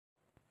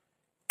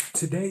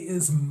Today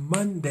is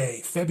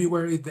Monday,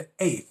 February the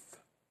 8th,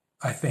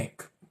 I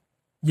think.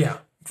 Yeah,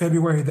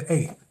 February the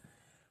 8th.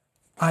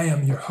 I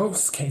am your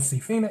host, Casey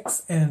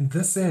Phoenix, and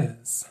this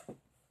is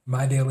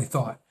My Daily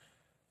Thought.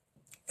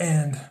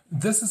 And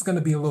this is going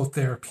to be a little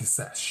therapy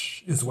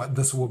sesh, is what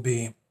this will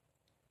be.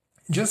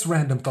 Just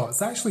random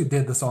thoughts. I actually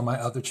did this on my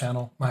other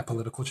channel, my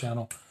political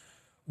channel,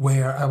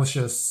 where I was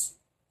just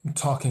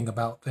talking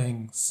about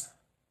things,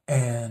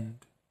 and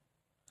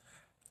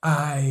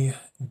I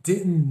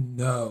didn't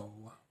know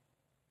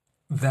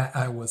that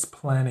I was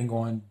planning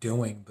on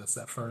doing this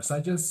at first.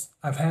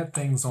 I've had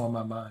things on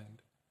my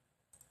mind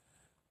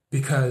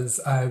because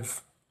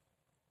I've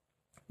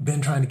been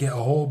trying to get a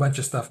whole bunch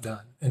of stuff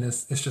done. And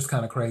it's just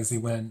kind of crazy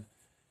when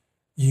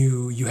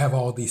you have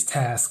all these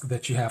tasks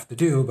that you have to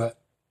do,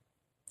 but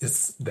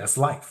that's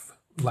life.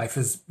 Life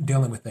is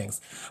dealing with things.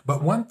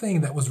 But one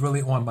thing that was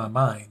really on my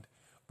mind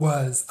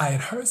was I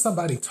had heard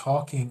somebody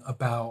talking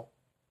about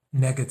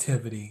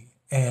negativity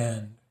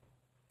and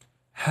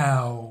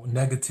how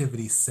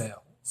negativity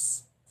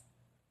sells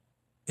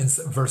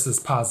versus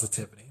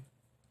positivity.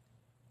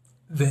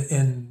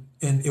 And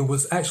it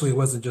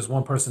wasn't just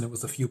one person, it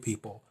was a few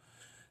people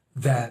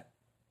that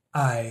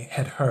I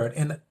had heard.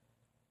 And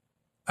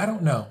I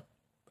don't know.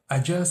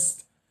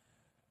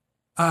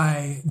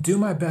 I do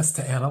my best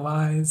to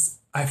analyze.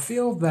 I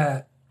feel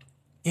that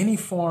any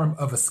form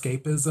of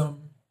escapism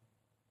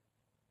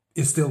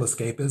is still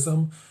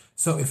escapism.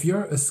 So if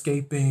you're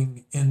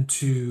escaping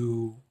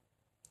into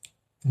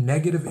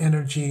negative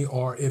energy,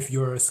 or if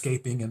you're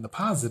escaping in the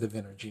positive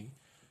energy,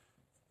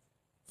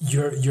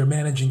 you're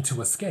managing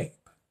to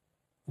escape.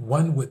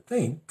 One would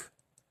think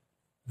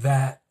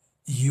that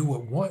you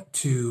would want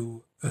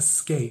to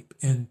escape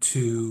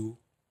into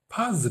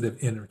positive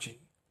energy,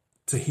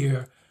 to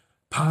hear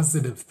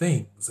positive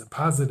things and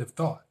positive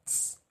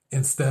thoughts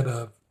instead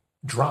of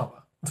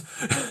drama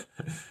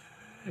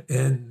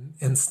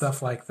and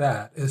stuff like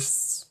that.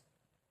 It's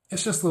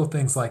just little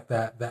things like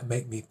that that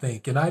make me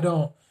think. And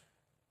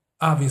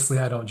obviously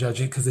I don't judge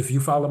it, because if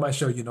you follow my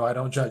show, you know I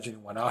don't judge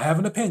anyone. I'll have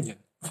an opinion,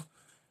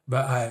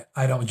 but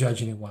I don't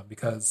judge anyone,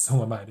 because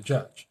who am I to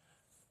judge?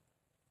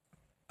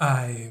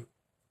 I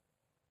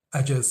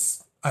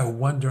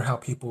wonder how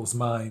people's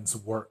minds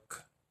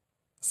work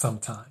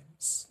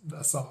sometimes.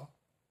 That's all.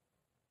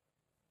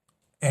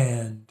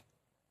 And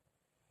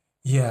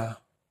yeah.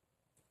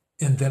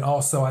 And then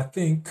also I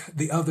think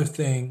the other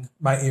thing,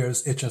 my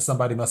ears itching,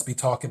 somebody must be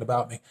talking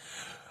about me.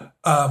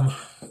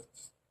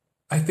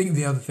 I think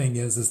the other thing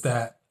is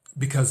that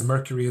because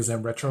Mercury is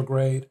in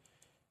retrograde,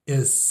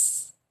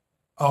 is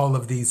all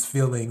of these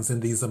feelings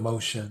and these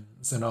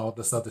emotions and all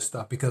this other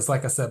stuff. Because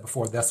like I said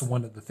before, that's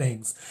one of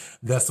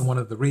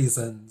the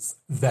reasons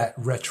that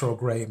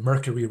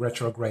Mercury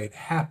retrograde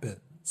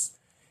happens,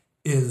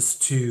 is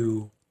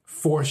to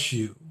force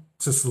you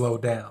to slow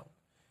down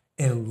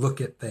and look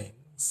at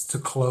things, to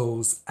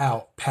close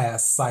out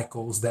past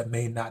cycles that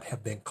may not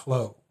have been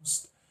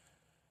closed.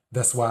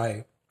 That's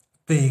why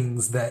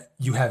things that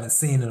you haven't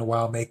seen in a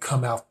while may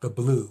come out the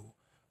blue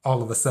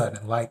all of a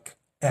sudden, like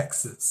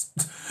exes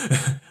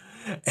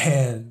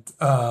and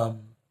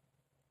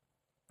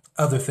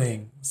other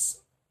things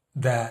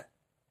that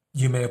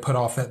you may have put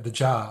off at the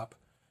job,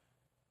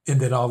 and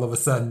then all of a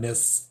sudden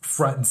it's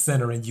front and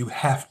center and you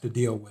have to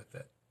deal with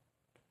it.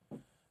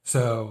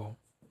 So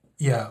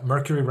yeah,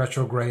 Mercury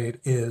retrograde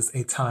is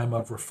a time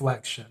of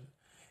reflection,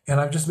 and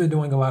I've just been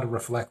doing a lot of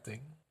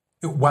reflecting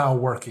while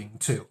working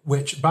too,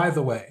 which, by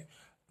the way,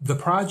 the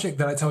project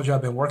that I told you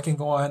I've been working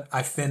on,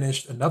 I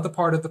finished another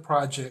part of the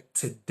project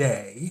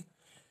today.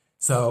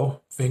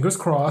 So fingers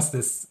crossed,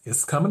 this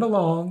is coming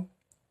along.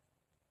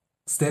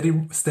 Steady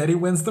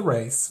wins the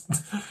race.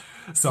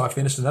 So I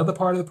finished another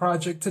part of the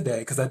project today,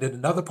 because I did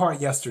another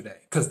part yesterday,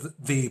 because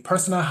the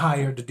person I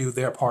hired to do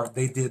their part,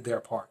 they did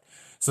their part.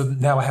 So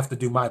now I have to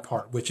do my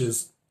part, which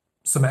is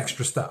some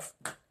extra stuff.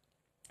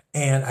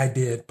 And I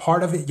did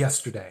part of it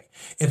yesterday.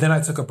 And then I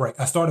took a break.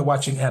 I started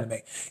watching anime.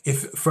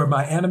 For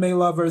my anime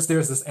lovers,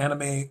 there's this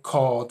anime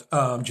called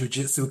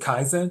Jujutsu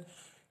Kaisen.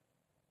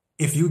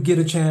 If you get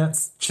a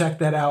chance, check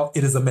that out.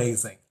 It is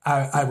amazing.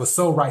 I was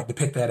so right to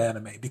pick that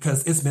anime,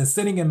 because it's been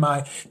sitting in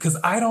because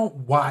I don't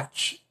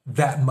watch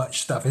that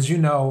much stuff. As you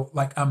know,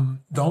 like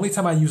the only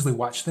time I usually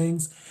watch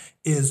things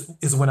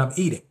is when I'm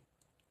eating.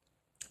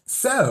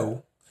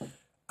 So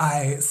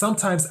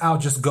sometimes I'll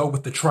just go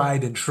with the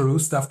tried and true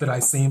stuff that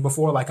I've seen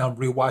before, like I'm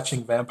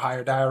rewatching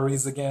Vampire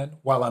Diaries again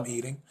while I'm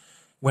eating,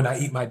 when I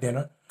eat my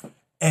dinner.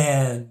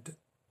 And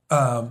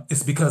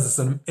it's because it's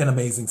an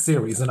amazing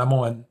series, and I'm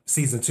on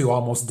season 2,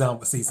 almost done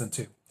with season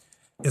 2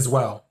 as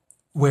well,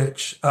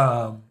 which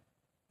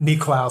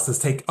Niklaus has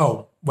taken.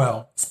 Oh,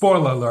 well,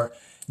 spoiler alert,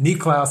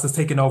 Niklaus has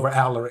taken over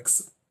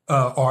Alaric's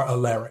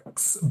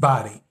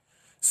body.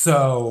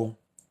 So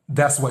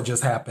that's what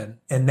just happened.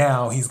 And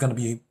now he's going to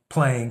be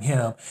playing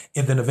him,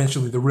 and then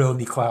eventually the real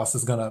Niklaus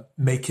is going to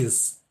make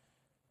his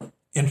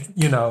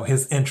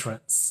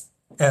entrance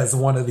as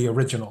one of the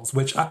originals,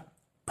 which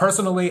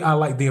personally I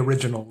like the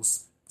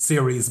originals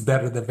series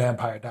better than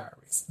Vampire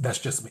Diaries. That's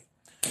just me,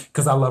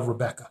 because I love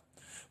Rebecca.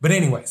 But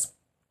anyways,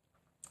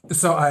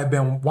 So I've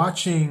been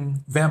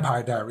watching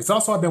Vampire Diaries.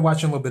 Also, I've been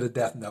watching a little bit of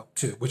Death Note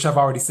too, which I've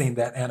already seen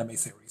that anime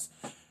series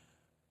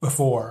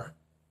before.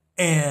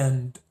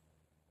 And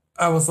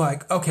I was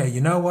like, okay,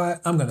 you know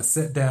what? I'm going to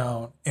sit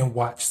down and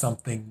watch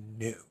something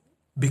new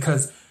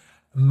because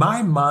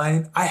my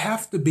mind,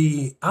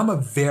 I'm a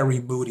very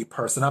moody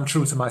person. I'm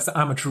true to myself.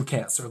 I'm a true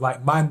Cancer.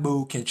 Like my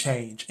mood can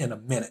change in a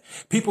minute.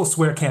 People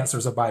swear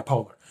Cancers are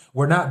bipolar.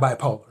 We're not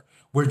bipolar.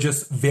 We're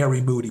just very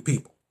moody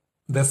people.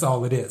 That's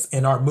all it is.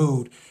 In our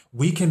mood,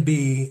 we can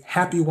be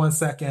happy 1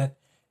 second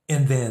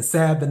and then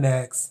sad the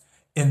next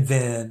and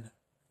then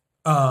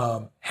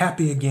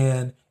happy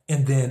again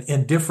and then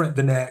indifferent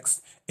the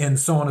next and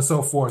so on and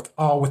so forth,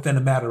 all within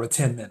a matter of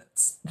 10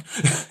 minutes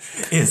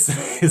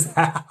is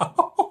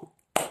how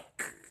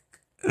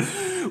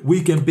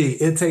we can be.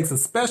 It takes a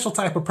special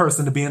type of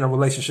person to be in a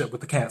relationship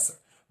with the Cancer.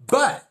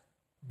 But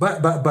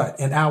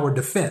in our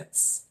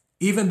defense,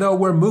 even though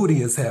we're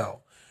moody as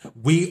hell,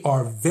 we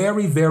are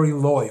very, very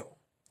loyal.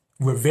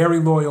 We're very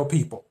loyal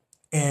people.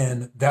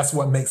 And that's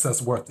what makes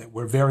us worth it.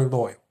 We're very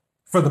loyal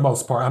for the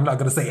most part. I'm not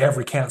going to say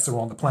every Cancer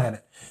on the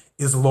planet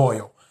is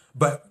loyal,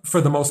 but for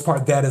the most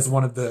part, that is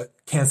one of the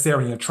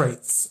Cancerian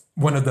traits,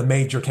 one of the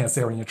major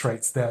Cancerian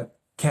traits that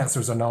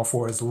Cancers are known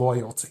for is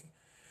loyalty.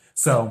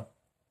 So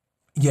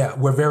yeah,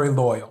 we're very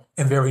loyal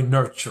and very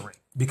nurturing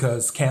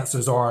because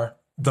Cancers are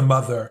the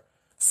mother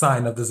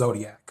sign of the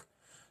zodiac.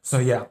 So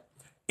yeah.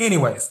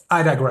 Anyways,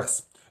 I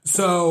digress.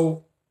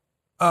 So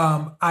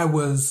I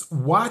was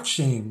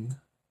watching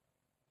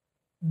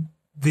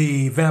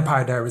the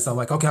Vampire Diaries. I'm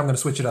like, okay, I'm going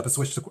to switch it up and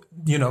switch to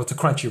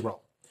Crunchyroll.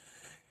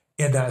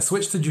 And then I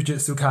switched to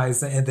Jujutsu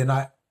Kaisen, and then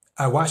I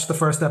watched the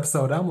first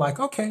episode. I'm like,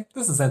 okay,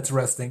 this is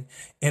interesting.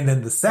 And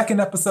then the second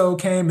episode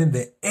came, and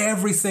then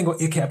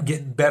it kept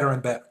getting better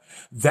and better.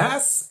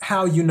 That's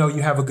how you know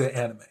you have a good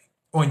anime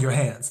on your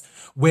hands,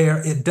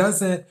 where it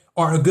doesn't,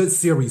 or a good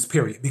series,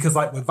 period. Because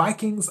like with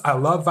Vikings, I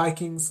love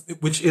Vikings,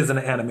 which isn't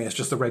an anime, it's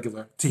just a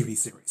regular TV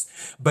series.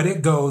 But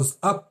it goes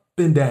up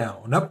and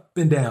down, up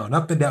and down,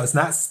 up and down. It's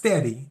not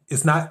steady.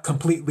 It's not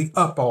completely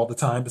up all the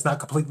time. It's not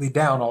completely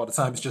down all the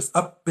time. It's just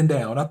up and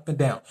down, up and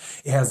down.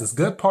 It has its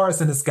good parts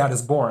and it's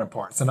its boring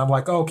parts. And I'm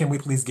like, oh, can we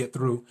please get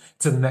through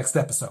to the next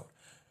episode?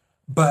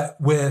 But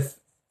with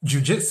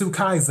Jujutsu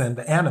Kaisen,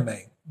 the anime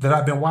that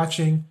I've been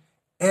watching,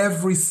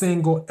 every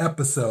single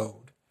episode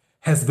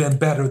has been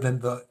better than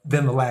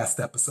the last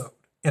episode.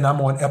 And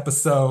I'm on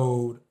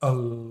episode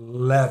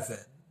 11,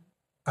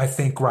 I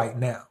think, right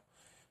now.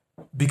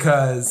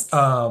 Because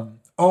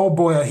oh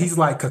boy, he's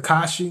like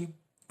Kakashi.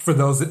 For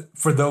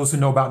those who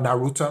know about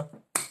Naruto,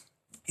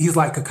 he's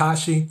like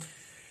Kakashi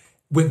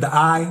with the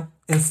eye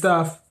and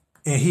stuff,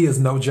 and he is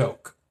no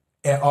joke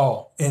at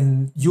all.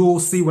 And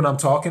you'll see what I'm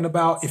talking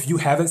about if you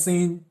haven't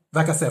seen.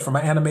 Like I said, for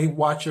my anime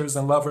watchers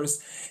and lovers,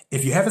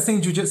 if you haven't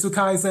seen Jujutsu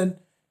Kaisen,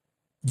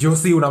 you'll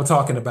see what I'm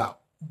talking about.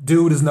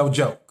 Dude is no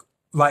joke.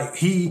 Like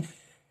he,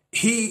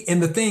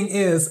 and the thing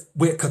is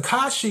with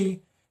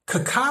Kakashi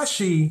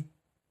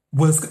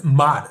was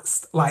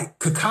modest. Like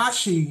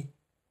Kakashi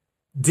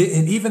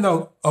didn't, even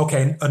though,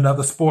 okay,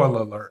 another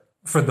spoiler alert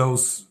for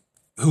those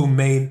who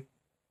may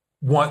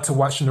want to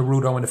watch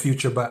Naruto in the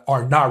future, but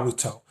are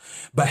Naruto,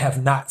 but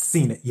have not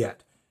seen it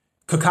yet.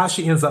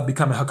 Kakashi ends up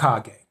becoming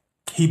Hokage.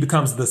 He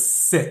becomes the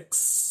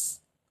 6th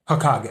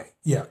Hokage.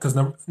 Yeah, because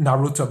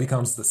Naruto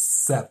becomes the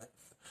 7th,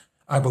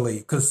 I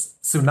believe, because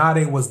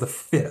Tsunade was the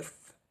 5th.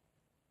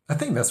 I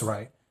think that's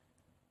right.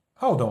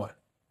 Hold on.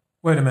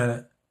 Wait a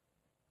minute.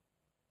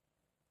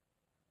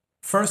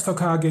 First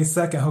Hokage,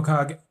 second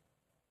Hokage.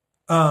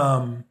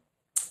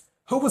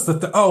 Who was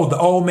the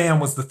old man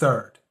was the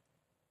 3rd.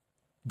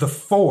 The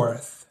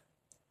 4th.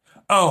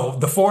 Oh,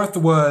 the 4th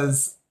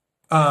was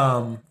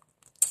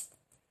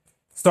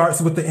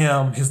starts with the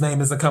M. His name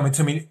isn't coming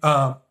to me.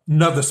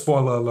 Another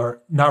spoiler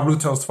alert.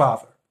 Naruto's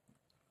father.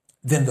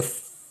 Then the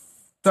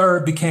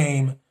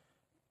 3rd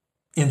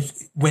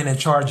went in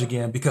charge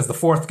again because the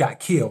 4th got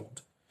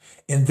killed.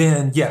 And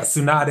then, yeah,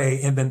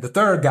 Tsunade, and then the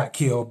 3rd got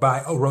killed by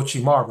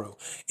Orochimaru.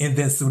 And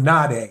then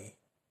Tsunade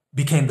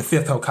became the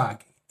 5th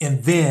Hokage.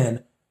 And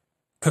then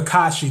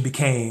Kakashi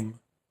became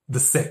the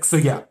 6th. So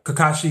yeah,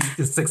 Kakashi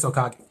is 6th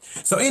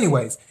Hokage. So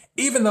anyways,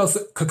 even though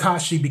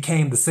Kakashi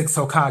became the 6th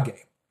Hokage,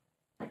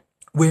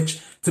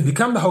 which to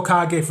become the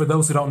Hokage, for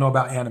those who don't know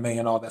about anime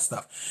and all that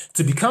stuff,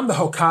 to become the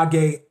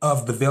Hokage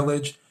of the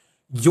village,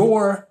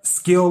 your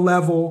skill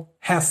level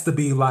has to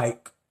be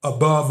like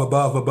above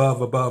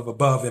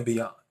and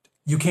beyond.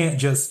 You can't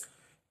just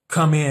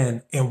come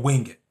in and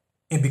wing it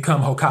and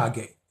become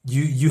Hokage.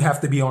 You have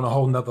to be on a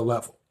whole nother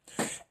level.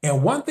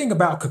 And one thing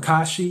about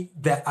Kakashi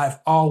that I've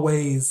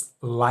always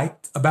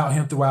liked about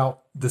him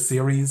throughout the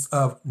series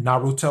of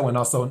Naruto and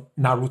also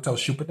Naruto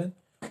Shippuden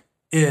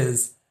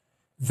is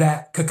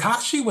that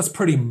Kakashi was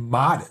pretty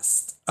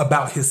modest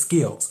about his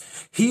skills.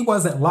 He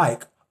wasn't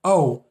like,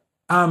 oh,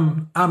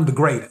 I'm the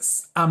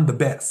greatest. I'm the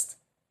best.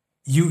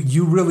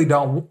 You really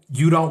don't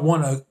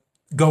want to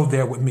go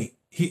there with me.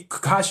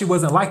 Kakashi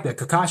wasn't like that.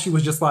 Kakashi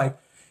was just like,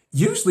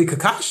 usually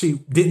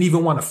Kakashi didn't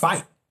even want to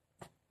fight.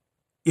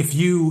 If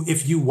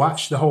you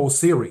watch the whole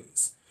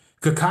series,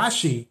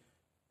 Kakashi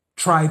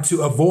tried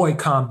to avoid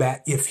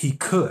combat if he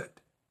could.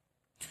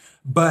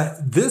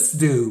 But this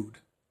dude,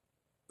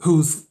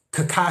 who's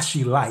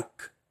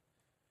Kakashi-like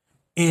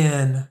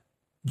in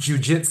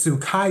Jujutsu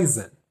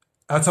Kaisen,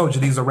 I told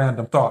you these are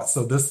random thoughts,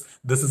 so this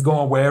is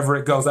going wherever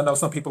it goes. I know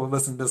some people are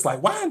listening to this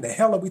like, why in the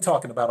hell are we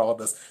talking about all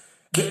this?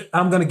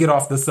 I'm going to get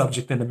off this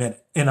subject in a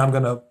minute, and I'm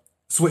going to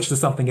switch to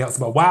something else.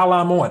 But while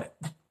I'm on it,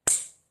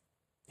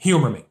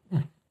 humor me.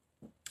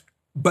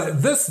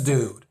 But this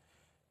dude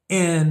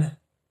in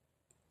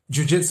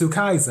Jujutsu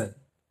Kaisen,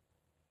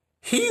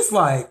 he's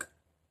like,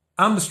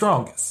 I'm the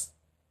strongest.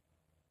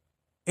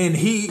 And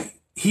he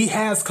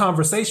has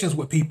conversations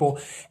with people,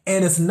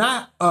 and it's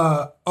not,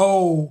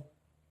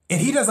 and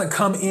he doesn't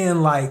come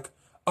in like,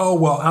 oh,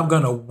 well, I'm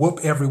going to whoop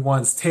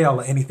everyone's tail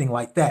or anything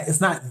like that.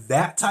 It's not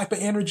that type of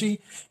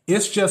energy.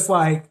 It's just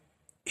like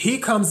he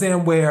comes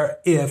in where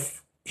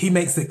if he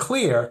makes it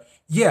clear,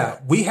 yeah,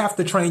 we have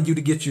to train you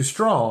to get you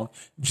strong.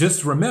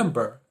 Just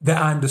remember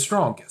that I'm the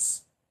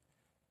strongest.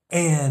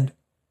 And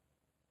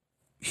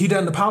he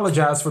doesn't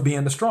apologize for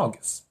being the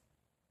strongest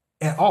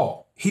at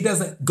all. He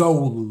doesn't go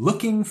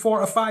looking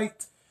for a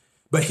fight,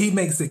 but he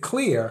makes it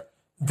clear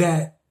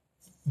that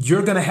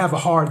you're going to have a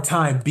hard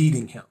time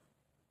beating him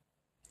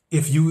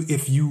if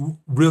you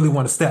really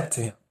want to step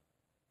to him.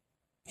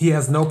 He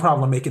has no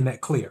problem making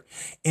that clear.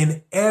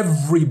 And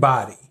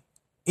everybody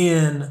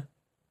in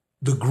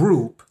the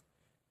group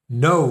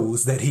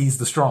knows that he's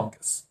the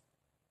strongest.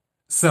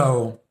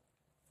 So,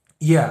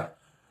 yeah.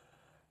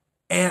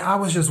 And I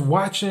was just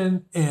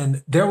watching,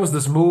 and there was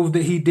this move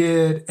that he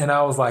did, and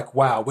I was like,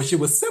 wow, which it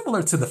was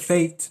similar to the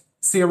Fate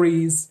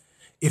series.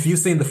 If you've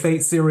seen the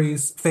Fate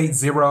series, Fate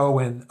Zero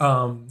and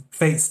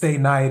Fate Stay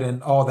Night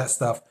and all that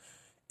stuff,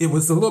 it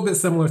was a little bit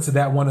similar to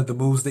that one of the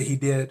moves that he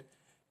did.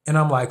 And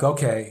I'm like,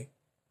 okay,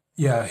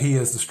 yeah, he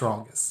is the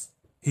strongest.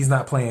 He's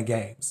not playing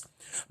games.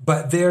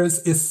 But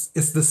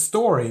it's the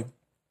story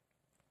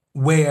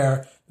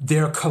where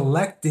they're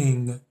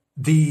collecting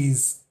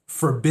these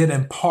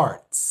forbidden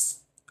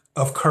parts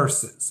of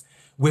curses,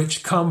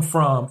 which come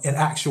from an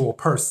actual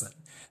person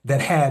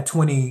that had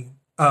 20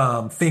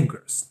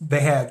 fingers. They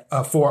had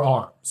 4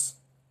 arms.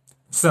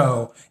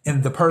 So,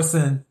 and the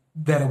person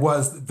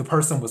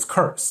was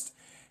cursed.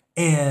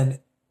 And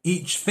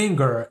each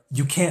finger,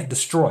 you can't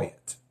destroy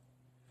it.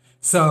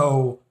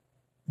 So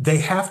they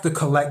have to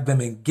collect them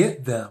and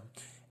get them.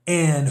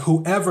 And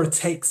whoever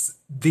takes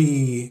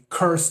the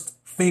cursed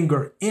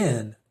finger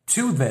in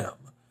to them,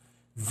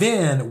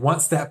 then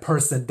once that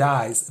person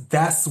dies,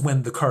 that's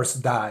when the curse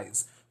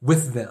dies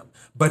with them.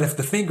 But if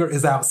the finger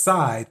is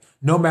outside,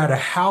 no matter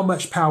how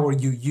much power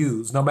you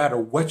use, no matter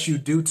what you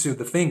do to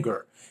the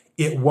finger,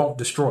 it won't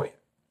destroy it.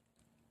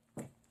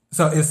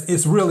 So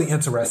it's really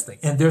interesting.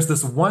 And there's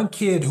this one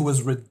kid who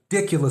is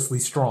ridiculously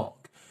strong,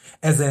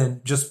 as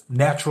in just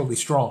naturally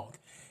strong.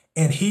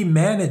 And he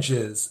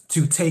manages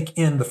to take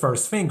in the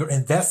first finger,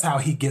 and that's how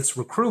he gets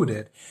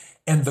recruited.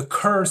 And the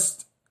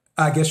cursed,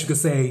 I guess you could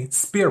say,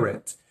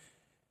 spirit,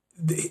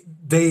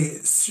 they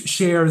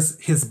shares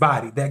his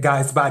body, that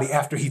guy's body,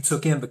 after he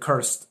took in the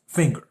cursed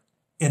finger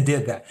and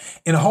did that.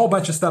 And a whole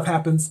bunch of stuff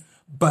happens,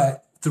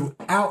 but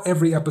throughout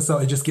every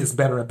episode, it just gets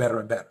better and better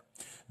and better.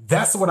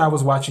 That's what I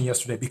was watching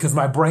yesterday because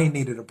my brain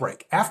needed a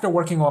break. After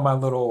working on my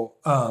little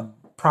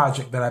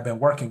project that I've been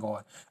working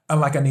on,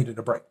 I'm like, I needed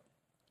a break.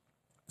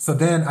 So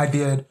then I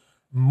did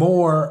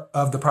more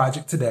of the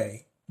project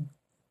today,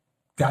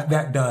 got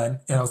that done,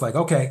 and I was like,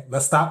 okay,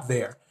 let's stop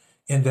there.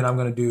 And then I'm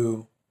going to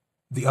do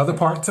the other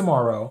part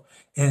tomorrow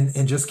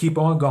and just keep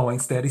on going,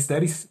 steady.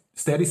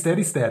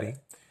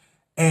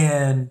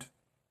 And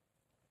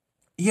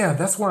yeah,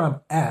 that's where I'm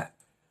at.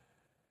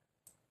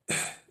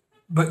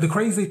 But the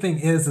crazy thing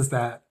is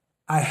that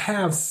I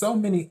have so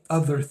many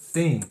other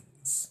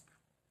things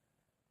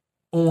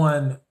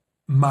on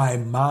my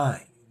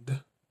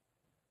mind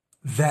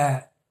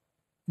that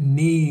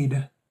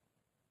need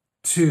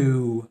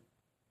to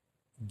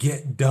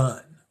get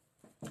done.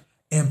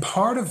 And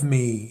part of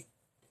me,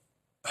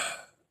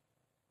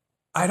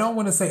 I don't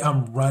want to say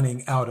I'm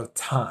running out of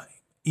time,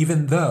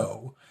 even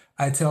though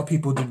I tell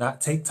people do not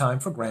take time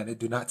for granted.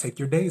 Do not take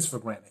your days for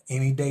granted.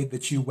 Any day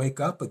that you wake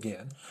up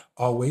again,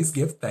 always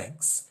give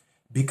thanks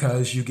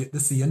because you get to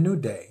see a new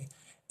day.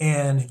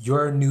 And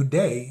your new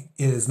day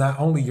is not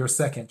only your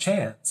second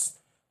chance,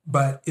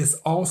 but it's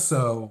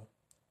also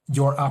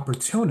your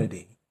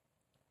opportunity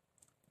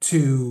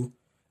to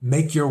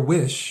make your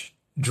wish,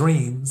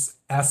 dreams,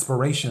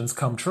 aspirations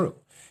come true.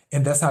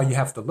 And that's how you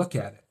have to look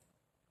at it.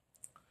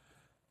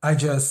 I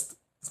just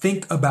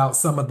think about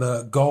some of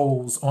the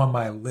goals on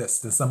my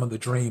list and some of the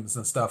dreams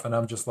and stuff. And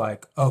I'm just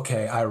like,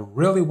 okay, I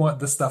really want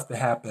this stuff to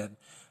happen.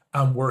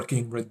 I'm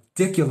working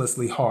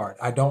ridiculously hard.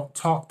 I don't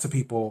talk to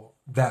people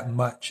that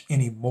much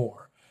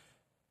anymore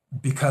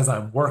because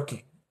I'm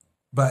working,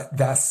 but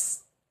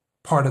that's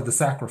part of the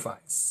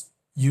sacrifice.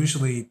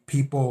 Usually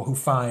people who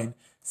find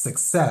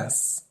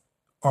success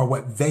or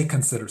what they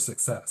consider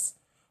success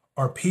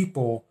are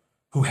people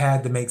who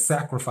had to make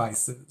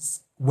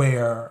sacrifices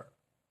where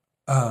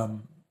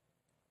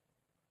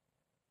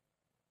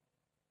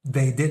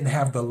they didn't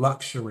have the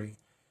luxury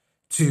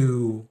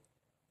to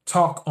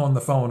talk on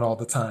the phone all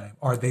the time,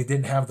 or they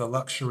didn't have the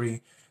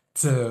luxury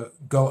to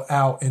go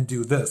out and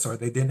do this, or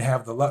they didn't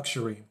have the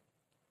luxury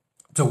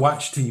to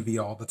watch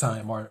TV all the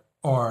time,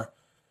 or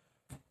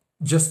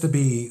just to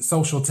be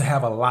social, to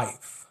have a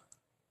life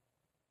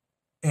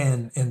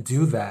and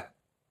do that.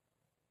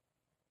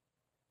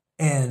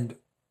 And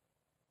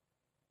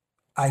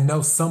I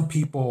know some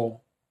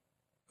people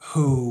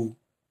who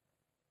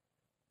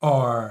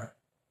are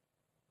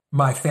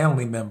my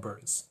family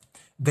members,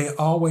 they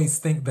always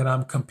think that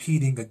I'm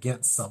competing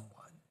against someone.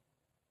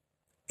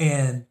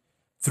 And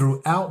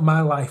throughout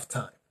my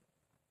lifetime,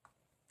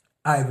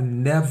 I've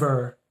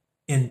never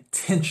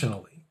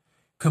intentionally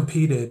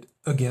competed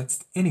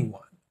against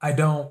anyone. I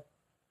don't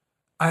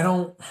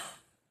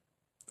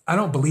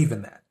believe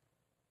in that.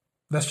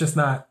 That's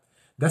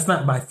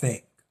not my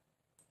thing.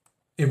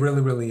 It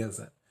really, really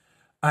isn't.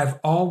 I've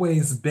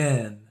always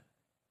been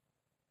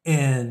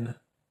in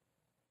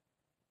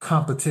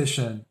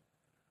competition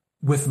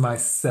with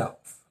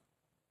myself,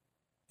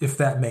 if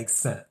that makes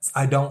sense.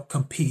 I don't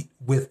compete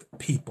with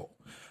people.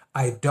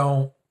 I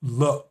don't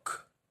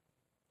look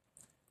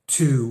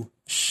to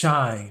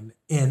shine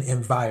in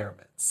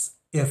environments.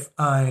 If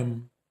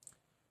I'm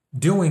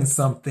doing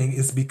something,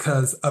 it's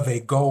because of a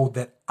goal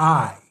that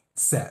I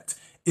set.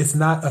 It's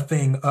not a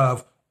thing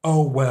of,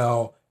 oh,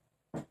 well,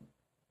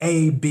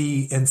 A,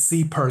 B, and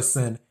C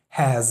person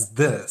has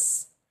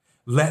this.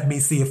 Let me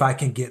see if I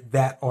can get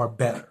that or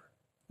better.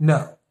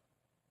 No,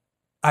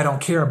 I don't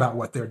care about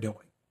what they're doing.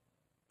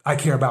 I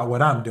care about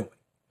what I'm doing.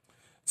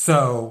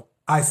 So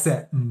I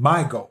set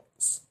my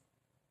goals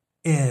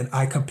and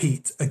I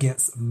compete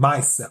against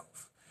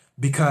myself,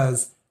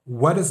 because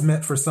what is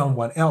meant for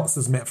someone else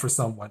is meant for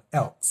someone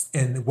else.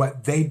 And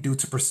what they do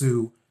to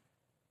pursue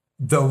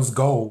those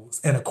goals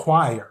and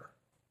acquire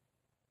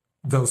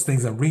those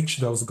things and reach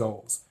those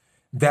goals,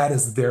 that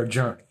is their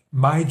journey.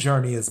 My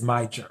journey is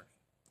my journey,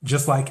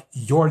 just like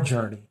your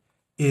journey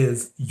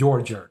is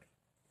your journey.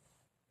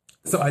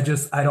 So I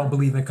don't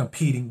believe in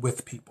competing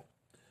with people.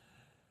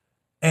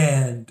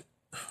 And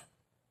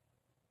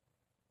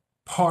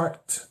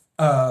part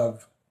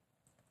of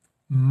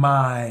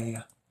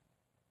my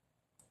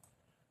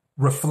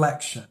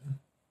reflection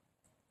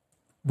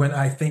when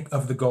I think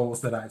of the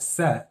goals that I've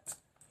set,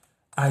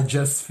 I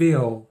just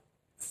feel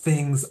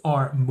things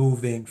aren't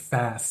moving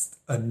fast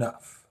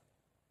enough.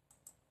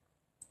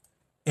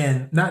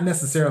 And not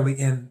necessarily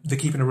in the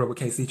Keeping It Real with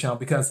KC channel,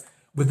 because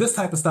with this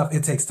type of stuff,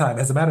 it takes time.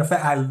 As a matter of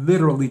fact, I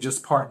literally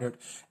just partnered.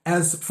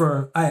 I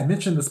had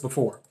mentioned this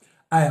before,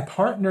 I had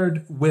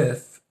partnered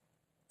with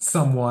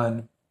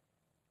someone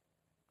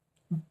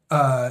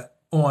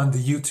on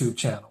the YouTube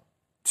channel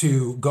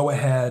to go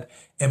ahead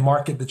and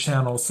market the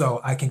channel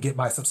so I can get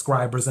my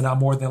subscribers, and I'll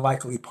more than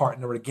likely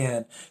partner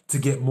again to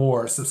get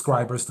more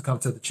subscribers to come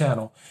to the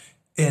channel.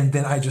 And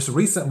then I just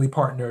recently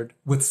partnered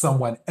with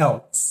someone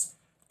else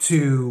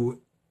to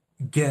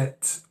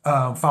get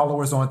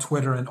followers on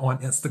Twitter and on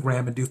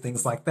Instagram and do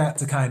things like that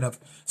to kind of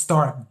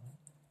start,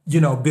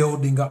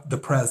 building up the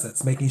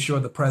presence, making sure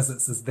the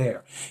presence is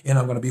there. And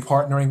I'm going to be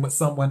partnering with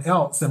someone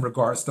else in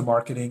regards to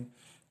marketing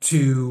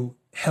to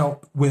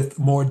help with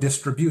more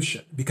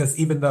distribution, because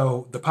even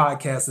though the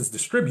podcast is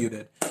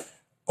distributed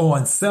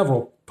on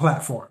several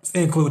platforms,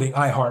 including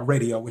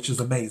iHeartRadio, which is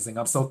amazing.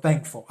 I'm so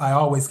thankful. I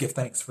always give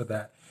thanks for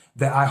that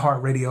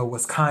iHeartRadio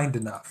was kind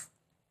enough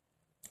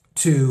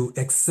to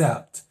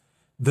accept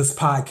this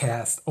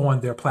podcast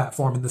on their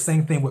platform, and the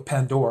same thing with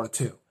Pandora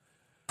too.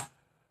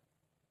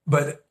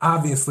 But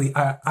obviously,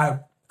 I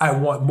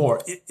want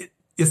more.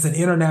 It's an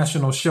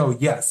international show,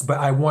 yes, but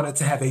I want it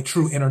to have a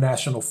true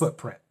international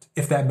footprint,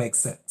 if that makes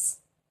sense.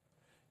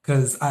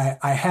 Because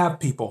I have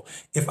people.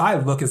 If I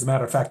look, as a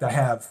matter of fact, I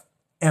have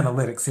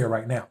analytics here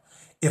right now.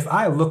 If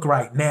I look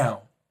right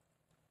now,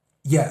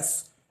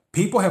 yes,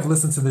 people have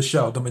listened to the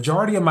show. The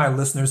majority of my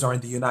listeners are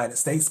in the United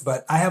States,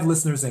 but I have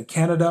listeners in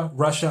Canada,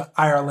 Russia,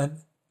 Ireland,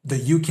 the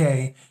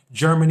UK,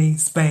 Germany,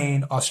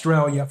 Spain,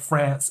 Australia,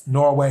 France,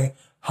 Norway,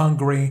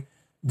 Hungary,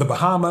 the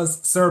Bahamas,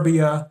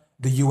 Serbia,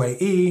 the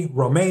UAE,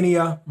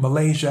 Romania,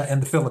 Malaysia,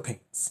 and the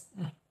Philippines.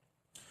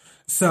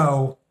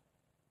 So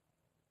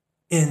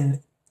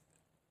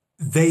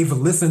they've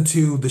listened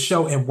to the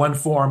show in one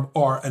form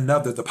or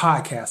another, the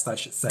podcast, I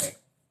should say,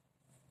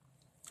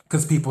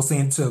 because people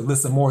seem to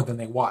listen more than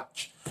they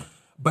watch.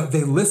 But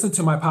they listen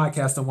to my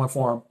podcast in one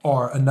form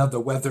or another,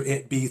 whether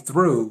it be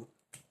through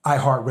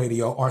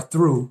iHeartRadio or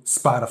through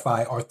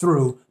Spotify or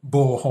through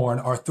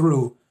Bullhorn or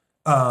through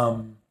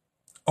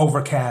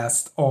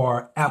Overcast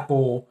or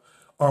Apple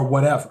or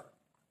whatever.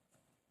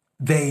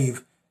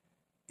 It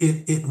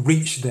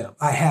reached them.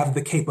 I have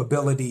the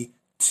capability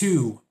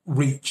to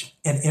reach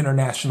an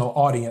international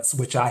audience,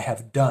 which I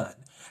have done.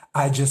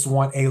 I just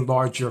want a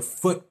larger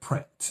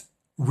footprint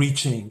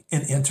reaching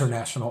an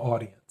international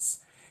audience.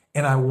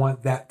 And I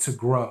want that to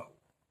grow.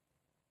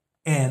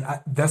 And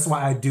that's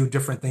why I do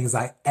different things.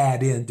 I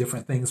add in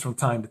different things from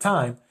time to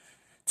time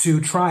to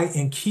try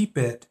and keep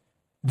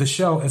the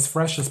show as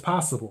fresh as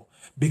possible,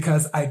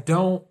 because I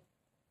don't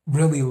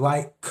really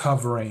like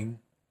covering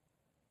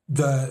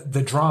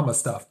the drama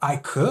stuff. I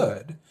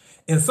could,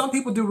 and some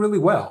people do really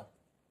well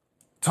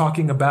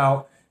talking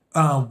about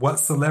what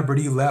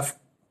celebrity left,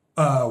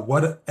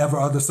 whatever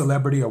other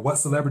celebrity, or what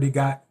celebrity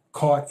got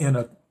caught in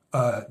a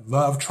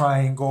love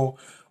triangle,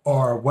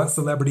 or what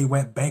celebrity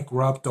went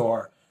bankrupt,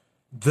 or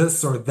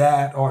this or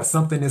that, or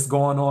something is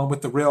going on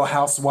with the Real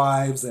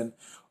Housewives and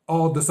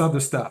all this other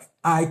stuff.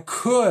 I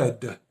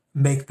could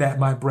make that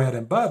my bread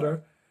and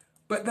butter,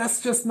 but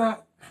that's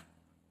not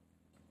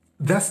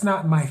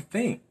my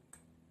thing.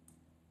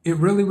 It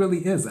really,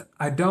 really isn't.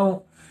 I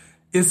don't,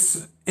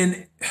 it's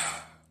in,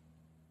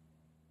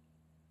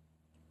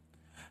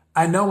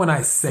 I know when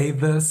I say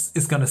this,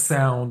 it's going to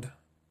sound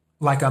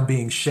like I'm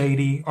being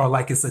shady or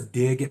like it's a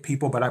dig at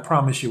people, but I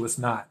promise you it's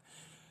not.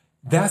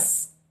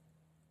 That's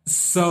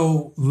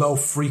so low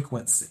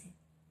frequency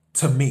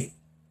to me.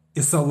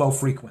 It's so low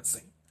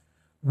frequency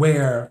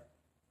where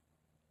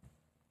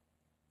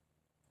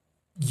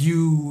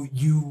you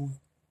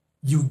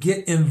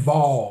get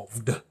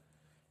involved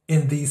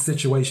in these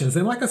situations.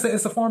 And like I said,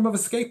 it's a form of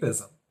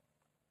escapism.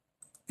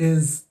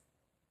 Is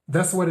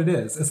That's what it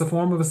is. It's a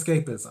form of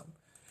escapism.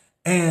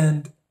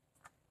 And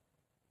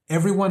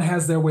everyone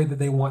has their way that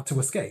they want to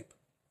escape.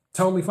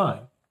 Totally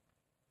fine.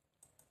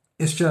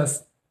 It's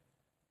just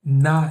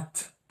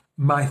not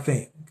my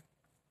thing.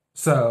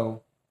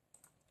 So,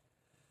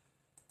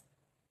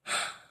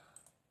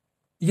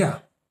 yeah,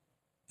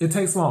 it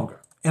takes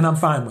longer. And I'm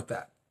fine with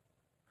that.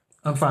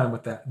 I'm fine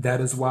with that. That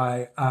is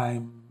why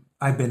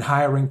I've been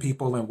hiring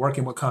people and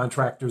working with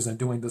contractors and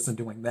doing this and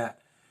doing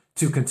that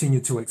to continue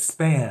to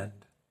expand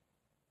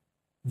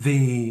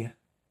the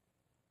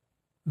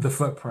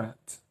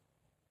footprint.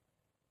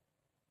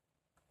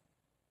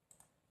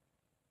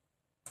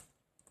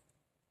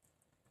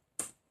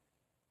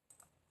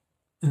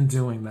 In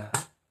doing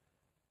that.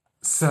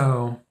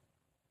 So,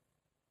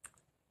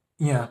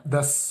 yeah,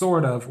 that's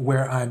sort of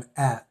where I'm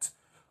at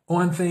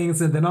on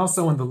things. And then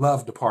also in the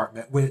love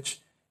department, which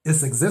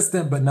is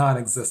existent but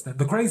non-existent.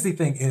 The crazy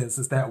thing is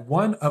that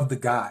one of the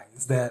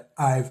guys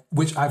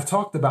which I've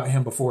talked about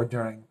him before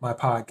during my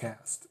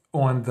podcast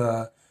I'm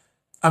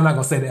not going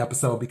to say the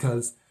episode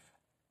because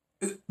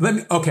let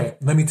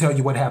me tell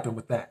you what happened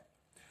with that.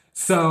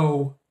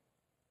 So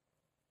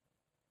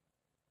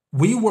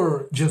we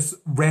were just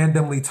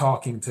randomly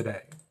talking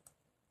today,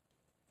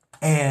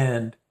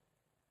 and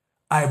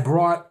I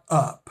brought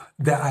up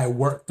that I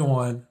worked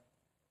on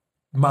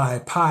my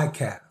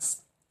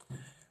podcast,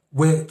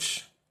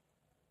 which,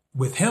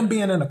 with him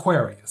being an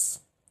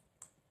Aquarius,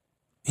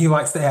 he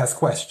likes to ask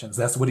questions.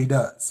 That's what he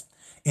does.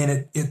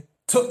 And it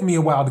took me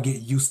a while to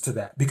get used to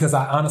that because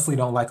I honestly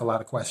don't like a lot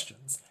of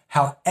questions.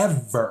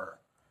 However,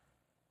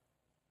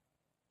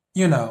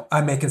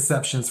 I make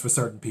exceptions for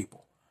certain people.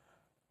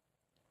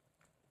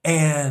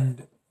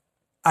 And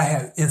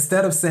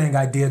instead of saying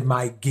I did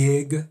my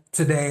gig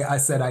today, I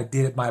said I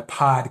did my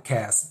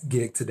podcast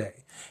gig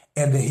today.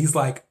 And then he's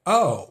like,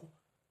 oh,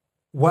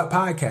 what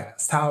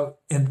podcast? How?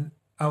 And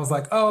I was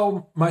like,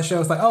 oh, my show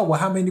is like, oh, well,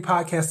 how many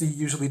podcasts do you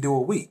usually do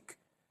a week?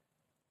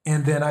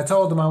 And then I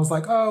told him, I was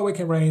like, oh, it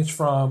can range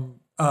from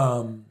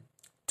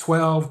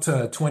 12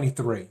 to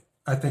 23.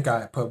 I think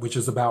I put, which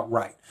is about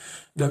right.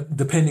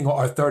 Depending on,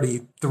 or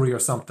 33 or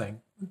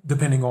something,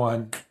 depending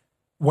on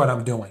what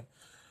I'm doing.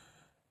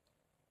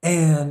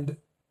 And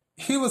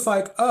he was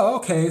like, oh,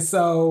 okay,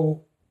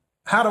 so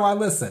how do I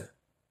listen?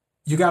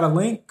 You got a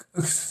link?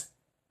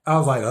 I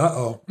was like,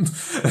 uh-oh.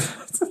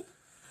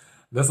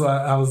 That's what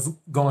I was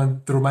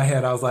going through my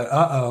head. I was like,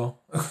 uh-oh.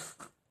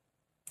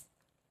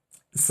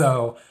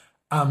 So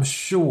I'm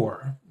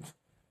sure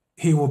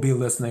he will be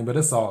listening, but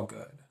it's all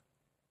good.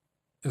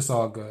 It's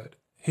all good.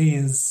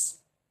 He's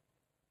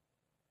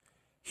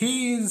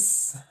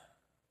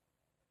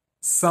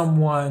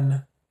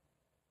someone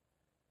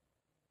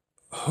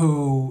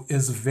who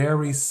is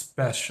very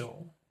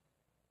special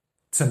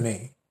to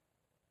me.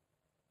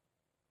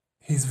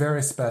 He's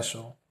very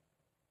special.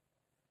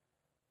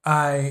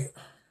 I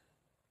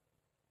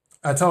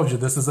told you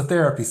this is a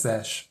therapy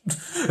sesh.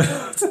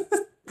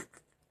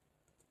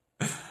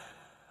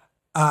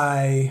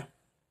 I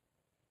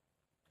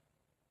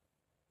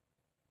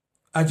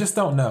just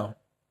don't know.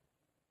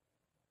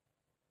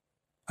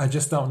 I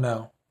just don't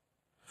know.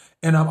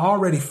 And I'm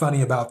already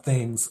funny about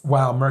things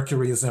while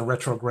Mercury is in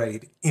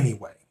retrograde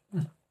anyway.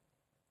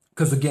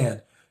 Because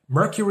again,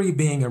 Mercury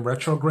being in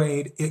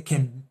retrograde, it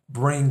can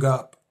bring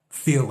up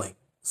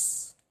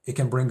feelings. It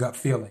can bring up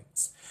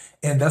feelings.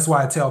 And that's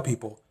why I tell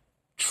people,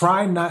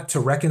 try not to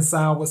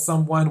reconcile with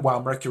someone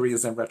while Mercury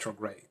is in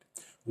retrograde.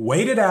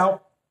 Wait it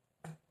out.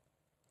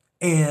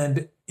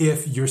 And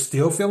if you're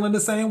still feeling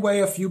the same way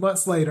a few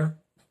months later,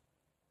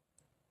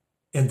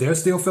 and they're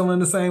still feeling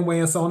the same way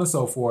and so on and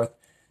so forth,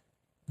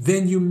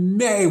 then you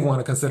may want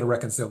to consider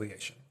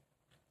reconciliation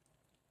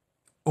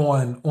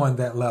on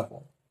that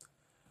level.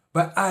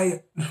 But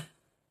I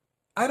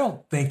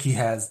don't think he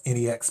has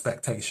any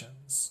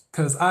expectations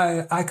because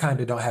I kind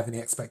of don't have any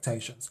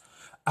expectations.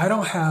 I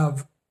don't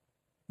have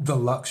the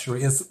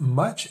luxury, as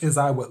much as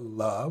I would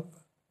love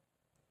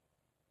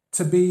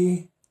to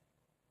be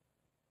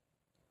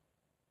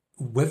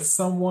with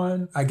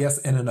someone, I guess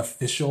in an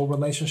official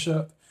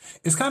relationship,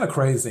 it's kind of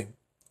crazy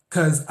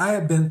because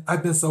I've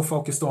been so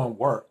focused on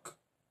work.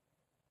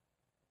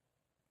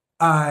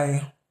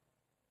 I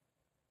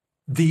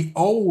the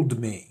old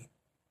me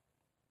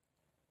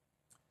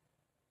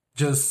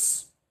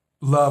just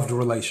loved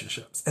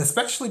relationships,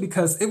 especially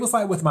because it was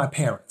like with my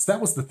parents.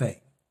 That was the thing.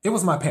 It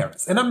was my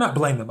parents. And I'm not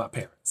blaming my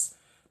parents.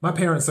 My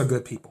parents are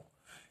good people.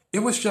 It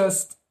was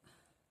just,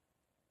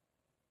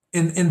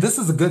 and this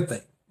is a good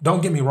thing.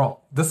 Don't get me wrong.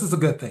 This is a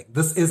good thing.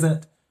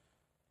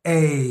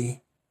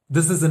 A,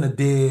 this isn't a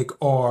dig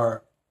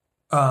or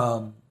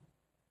um,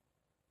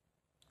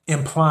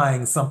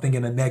 implying something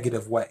in a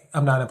negative way.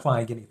 I'm not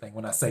implying anything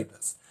when I say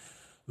this.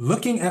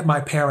 Looking at my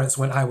parents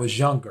when I was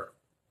younger,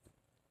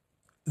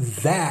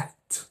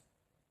 that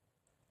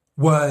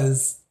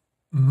was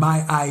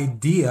my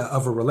idea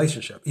of a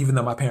relationship, even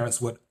though my parents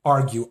would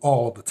argue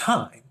all the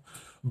time.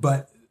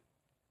 But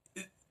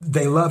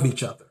they love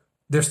each other.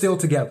 They're still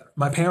together.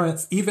 My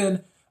parents,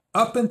 even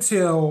up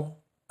until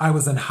I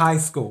was in high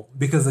school,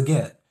 because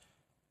again,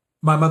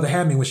 my mother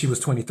had me when she was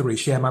 23.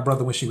 She had my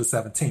brother when she was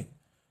 17.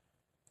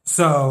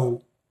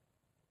 So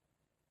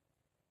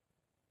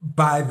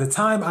by the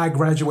time I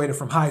graduated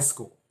from high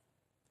school,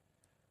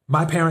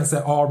 my parents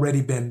had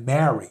already been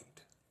married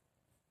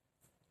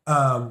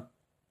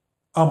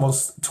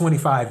almost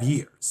 25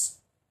 years.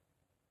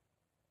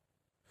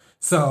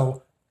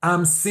 So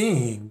I'm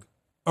seeing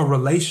a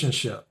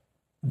relationship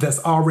that's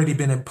already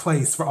been in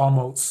place for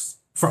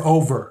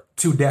over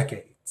 2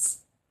 decades.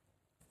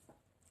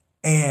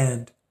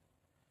 And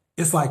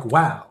it's like,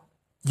 wow,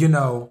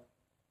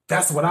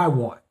 that's what I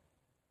want.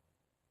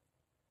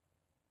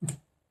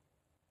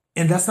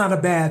 And that's not a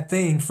bad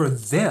thing for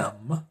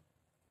them.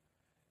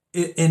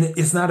 And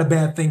it's not a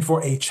bad thing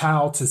for a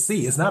child to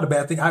see. It's not a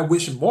bad thing. I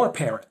wish more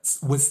parents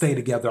would stay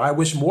together. I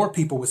wish more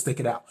people would stick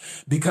it out,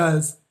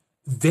 because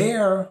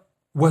there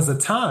was a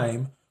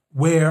time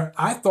where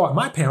I thought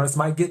my parents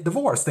might get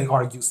divorced. They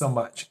argued so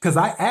much. Because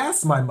I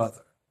asked my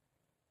mother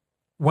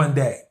one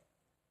day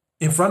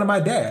in front of my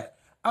dad,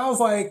 I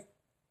was like,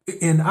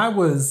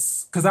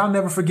 because I'll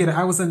never forget it.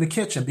 I was in the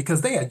kitchen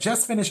because they had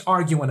just finished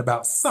arguing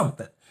about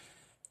something.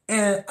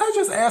 And I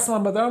just asked my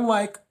mother, I'm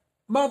like,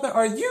 Mother,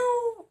 are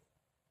you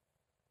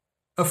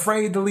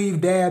afraid to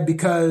leave Dad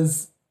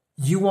because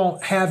you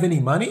won't have any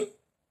money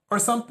or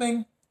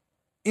something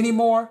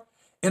anymore?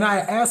 And I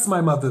asked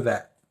my mother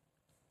that.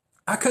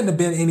 I couldn't have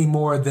been any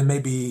more than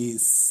maybe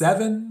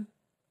 7,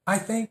 I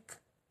think.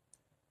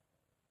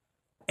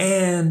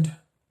 And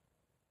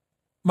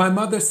my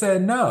mother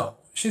said, no.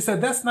 She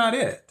said, that's not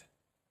it.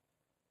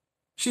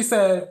 She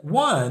said,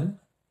 1,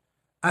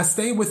 I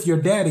stay with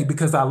your daddy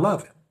because I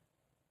love him.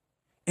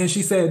 And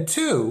she said,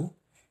 2,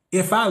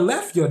 if I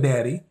left your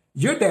daddy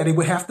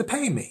would have to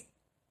pay me,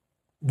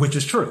 which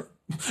is true.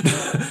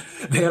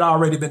 They had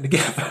already been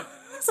together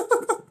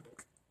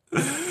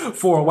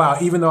for a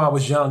while, even though I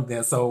was young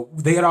then. So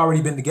they had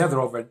already been together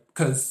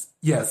because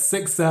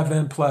 6,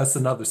 7 plus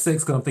another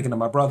 6, because I'm thinking of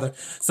my brother.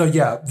 So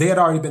yeah, they had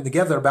already been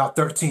together about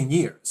 13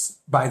 years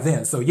by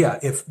then. So yeah,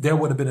 if there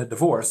would have been a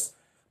divorce,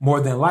 more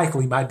than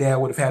likely my dad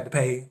would have had to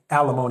pay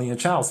alimony and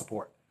child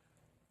support.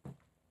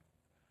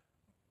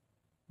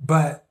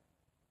 But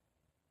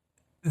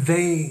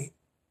they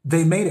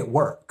made it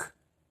work.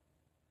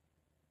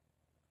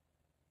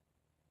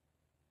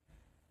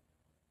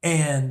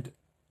 And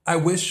I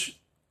wish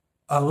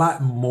a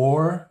lot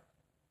more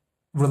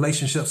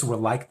relationships were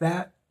like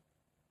that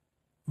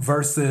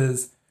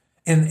versus,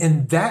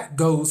 and that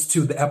goes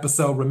to the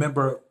episode,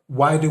 remember,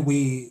 why do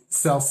we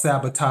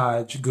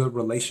self-sabotage good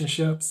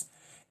relationships?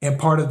 And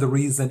part of the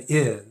reason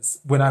is,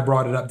 when I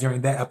brought it up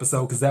during that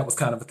episode, because that was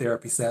kind of a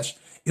therapy sesh,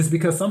 is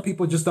because some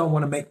people just don't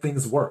want to make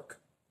things work.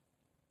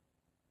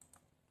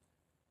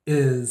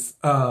 Is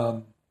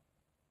what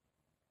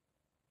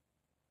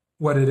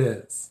it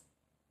is.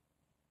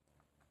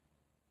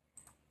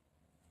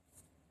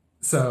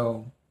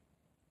 So,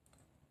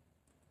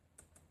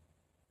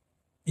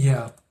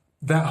 yeah,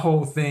 that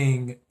whole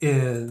thing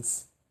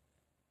is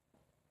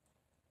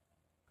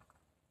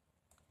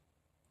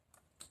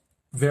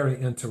very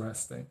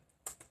interesting.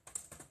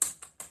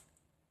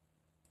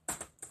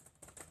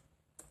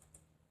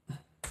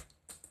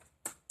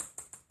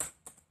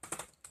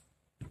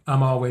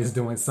 I'm always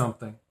doing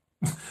something.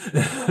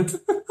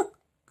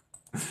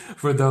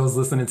 For those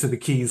listening to the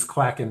keys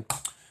clacking.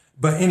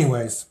 But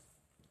anyways,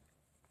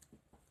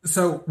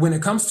 so when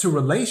it comes to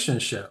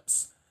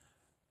relationships,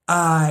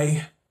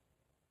 I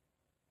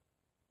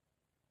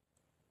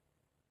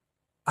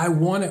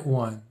wanted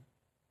one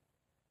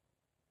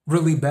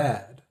really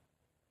bad.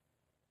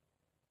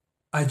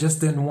 I just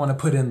didn't want to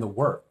put in the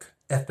work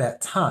at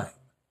that time.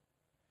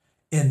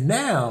 And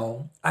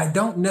now I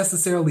don't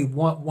necessarily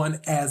want one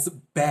as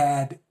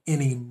bad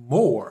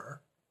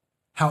anymore.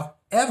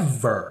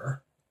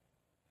 However,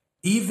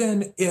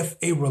 even if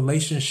a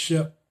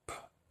relationship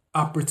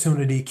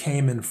opportunity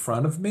came in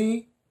front of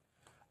me,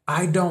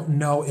 I don't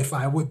know if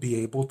I would be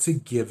able to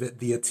give it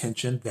the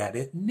attention that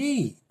it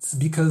needs,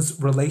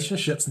 because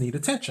relationships need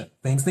attention.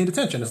 Things need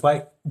attention. It's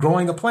like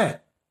growing a plant.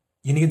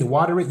 You need to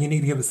water it. You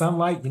need to give it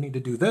sunlight. You need to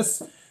do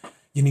this.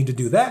 You need to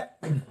do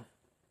that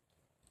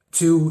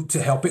to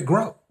help it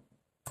grow.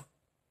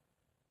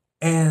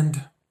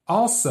 And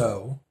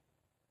also,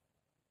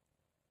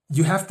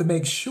 you have to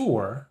make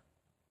sure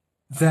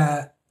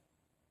that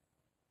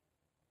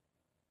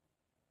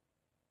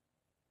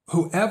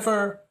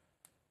whoever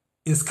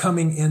is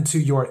coming into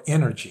your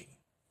energy,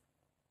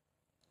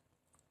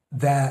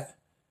 that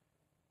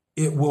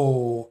it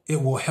will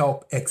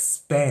help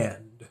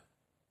expand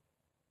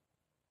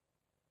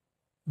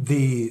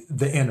the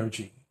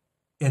energy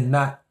and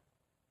not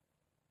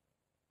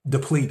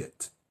deplete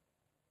it.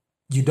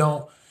 You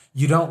don't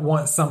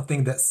want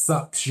something that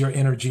sucks your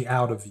energy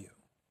out of you.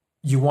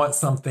 You want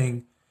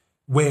something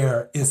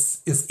where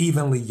it's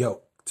evenly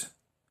yoked,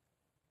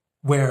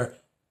 where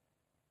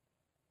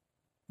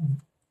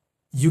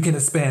you can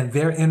expand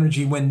their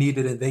energy when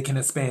needed and they can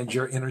expand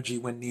your energy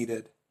when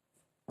needed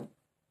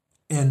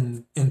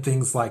in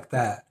things like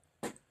that.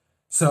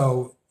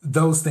 So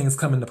those things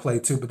come into play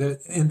too. But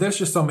there's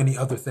just so many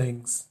other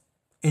things.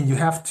 And you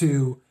have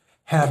to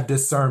have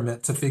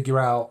discernment to figure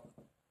out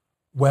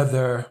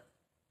whether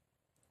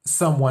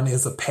someone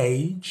is a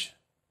page,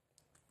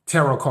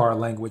 tarot card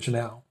language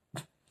now.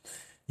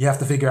 You have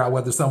to figure out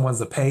whether someone's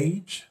a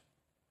page,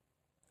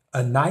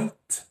 a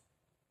knight,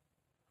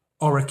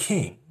 or a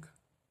king.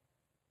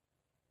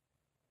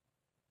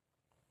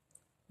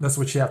 That's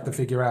what you have to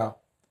figure out.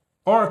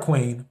 Or a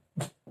queen,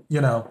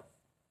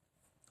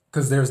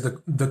 because there's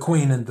the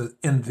queen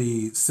in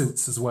the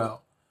suits as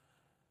well.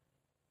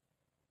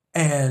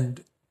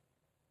 And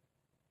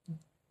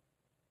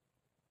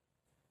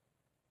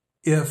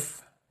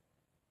if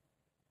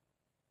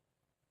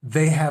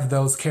they have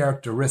those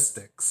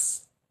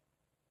characteristics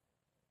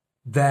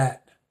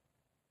that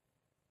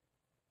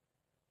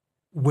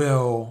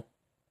will,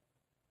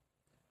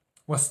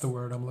 what's the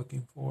word I'm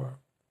looking for?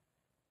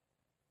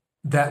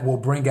 That will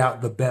bring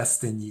out the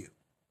best in you,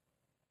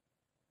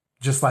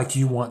 just like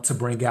you want to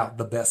bring out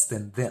the best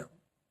in them.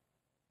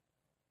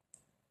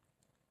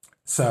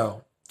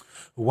 So,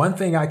 one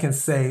thing I can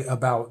say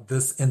about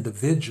this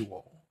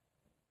individual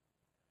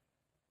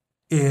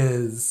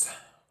is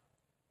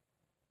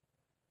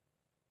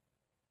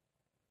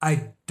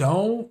I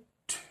don't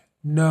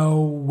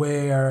know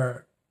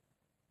where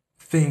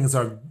things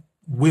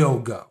will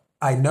go.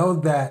 I know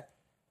that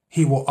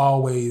he will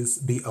always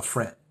be a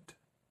friend,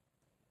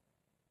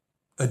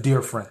 a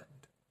dear friend.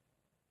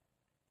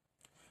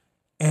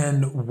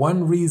 And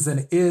one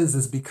reason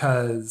is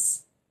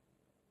because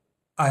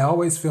I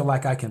always feel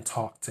like I can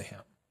talk to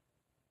him.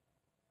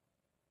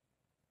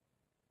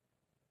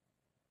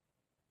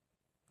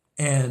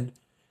 And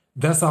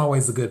that's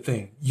always a good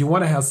thing. You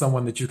want to have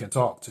someone that you can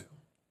talk to.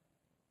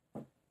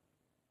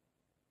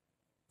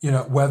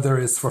 Whether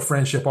it's for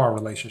friendship or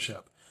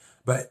relationship,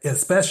 but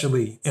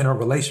especially in a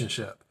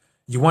relationship,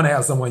 you want to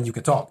have someone you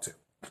can talk to.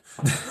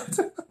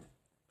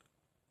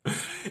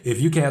 If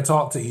you can't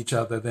talk to each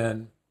other,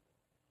 then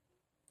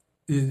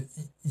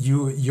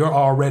you're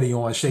already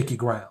on shaky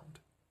ground.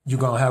 You're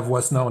going to have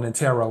what's known in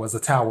tarot as a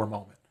tower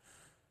moment.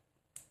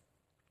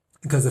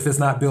 Because if it's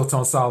not built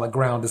on solid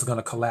ground, it's going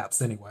to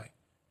collapse anyway.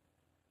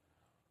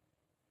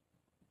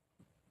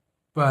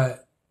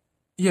 But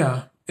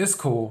yeah, it's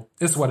cool.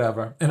 It's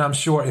whatever. And I'm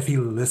sure if he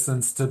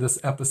listens to this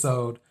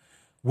episode,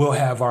 we'll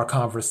have our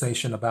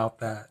conversation about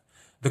that.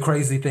 The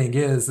crazy thing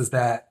is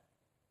that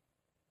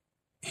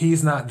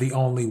he's not the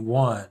only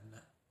one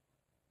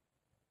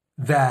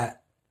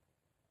that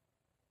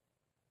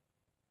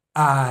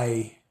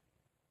I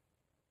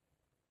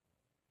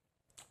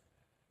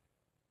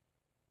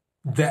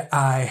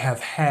have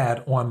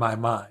had on my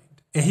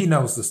mind. And he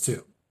knows this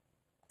too.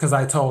 Because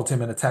I told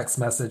him in a text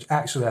message,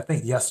 actually, I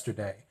think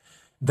yesterday,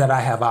 that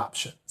I have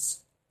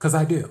options. Because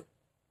I do.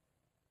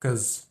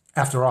 Because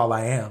after all,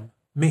 I am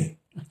me.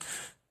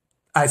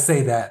 I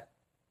say that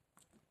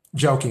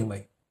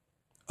jokingly,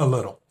 a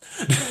little.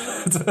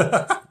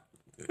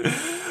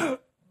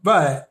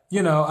 But,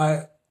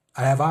 I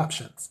have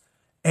options.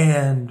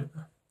 And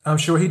I'm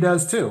sure he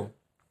does too.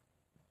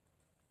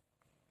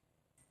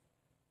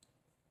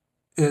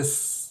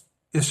 It's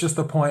just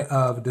a point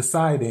of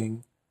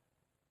deciding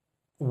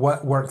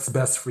what works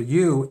best for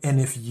you, and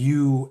if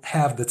you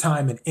have the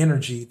time and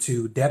energy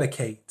to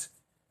dedicate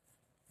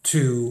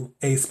to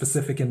a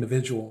specific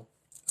individual.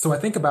 So I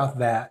think about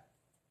that.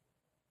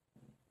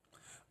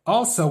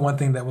 Also, one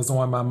thing that was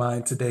on my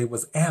mind today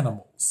was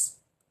animals,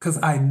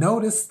 because I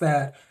noticed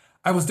that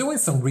I was doing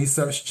some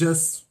research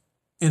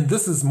and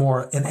this is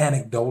more an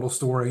anecdotal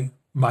story,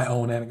 my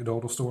own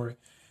anecdotal story.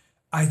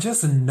 I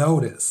just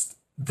noticed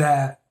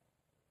that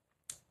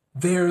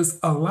there's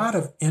a lot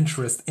of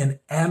interest in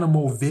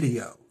animal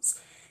videos,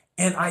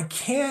 and I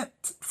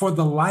can't, for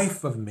the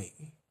life of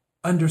me,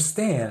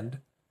 understand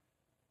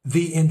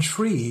the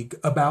intrigue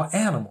about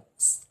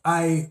animals.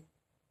 I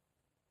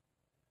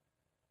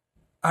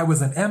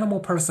was an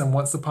animal person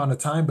once upon a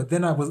time, but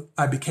then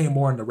I became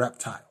more into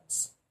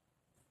reptiles.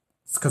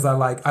 It's because I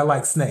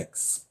like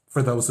snakes,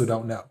 for those who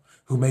don't know,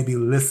 who may be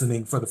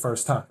listening for the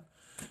first time.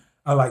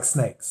 I like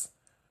snakes.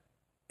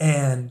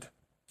 And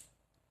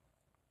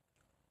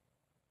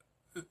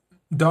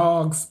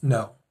Dogs,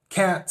 no.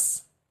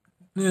 Cats,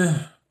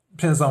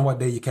 depends on what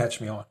day you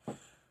catch me on.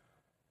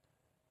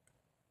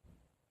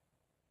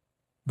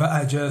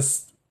 But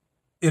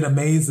it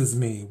amazes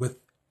me with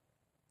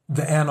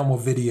the animal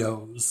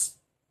videos,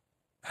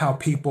 how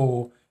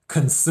people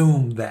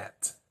consume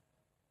that.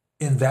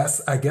 And that's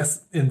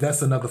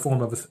another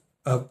form of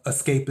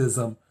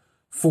escapism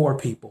for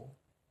people,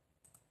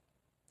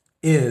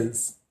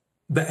 is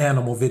the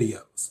animal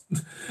videos,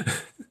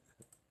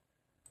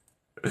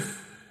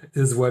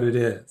 is what it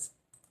is.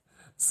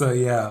 So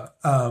yeah,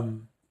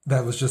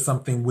 that was just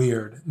something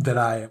weird that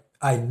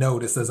I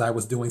noticed as I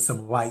was doing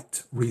some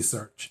light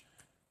research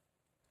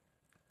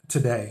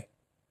today.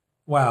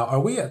 Wow, are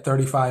we at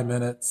 35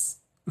 minutes?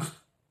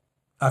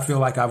 I feel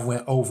like I've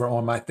went over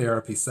on my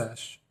therapy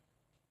sesh.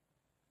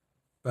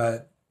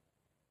 But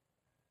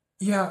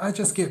yeah, I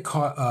just get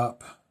caught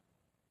up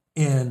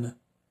in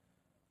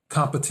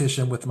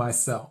competition with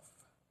myself.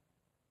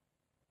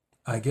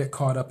 I get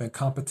caught up in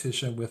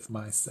competition with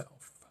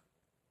myself,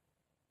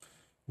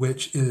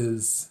 which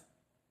is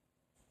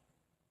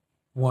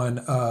one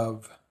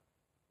of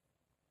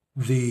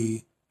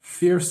the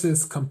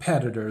fiercest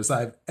competitors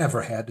I've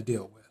ever had to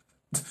deal with.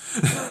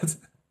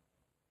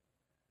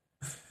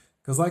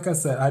 Because like I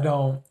said, I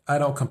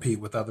don't compete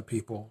with other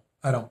people.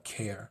 I don't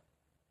care.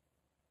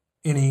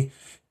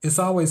 It's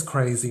always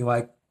crazy.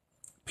 Like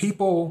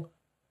people,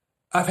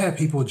 I've had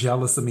people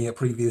jealous of me at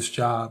previous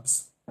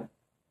jobs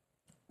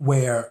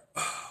where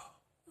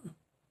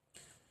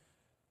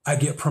I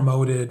get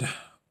promoted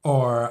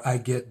or I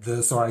get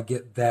this or I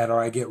get that or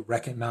I get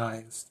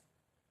recognized.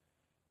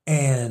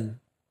 And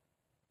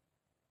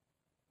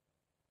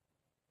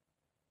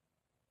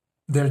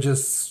they're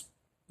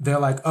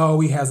like,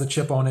 oh, he has a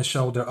chip on his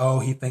shoulder. Oh,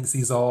 he thinks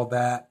he's all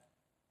that.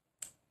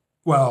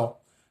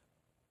 Well,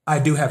 I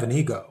do have an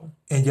ego.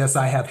 And yes,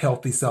 I have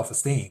healthy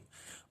self-esteem.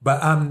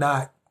 But I'm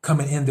not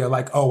coming in there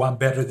like, oh, I'm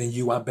better than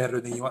you. I'm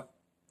better than you.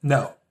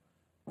 No,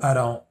 I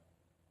don't.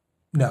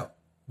 No,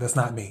 that's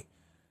not me.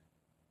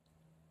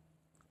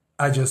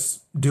 I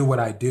just do what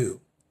I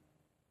do.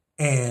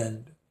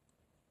 And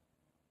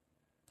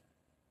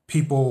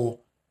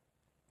people,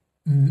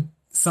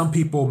 some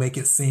people make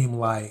it seem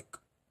like,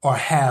 or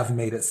have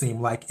made it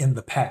seem like in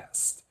the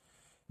past,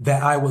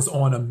 that I was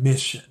on a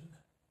mission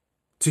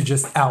to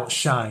just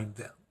outshine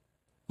them.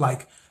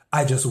 Like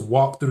I just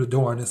walk through the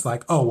door and it's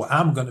like, oh, well,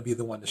 I'm going to be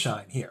the one to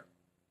shine here.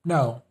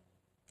 No,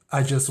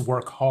 I just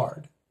work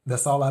hard.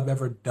 That's all I've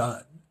ever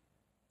done.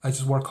 I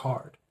just work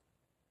hard.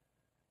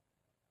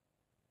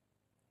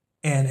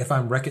 And if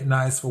I'm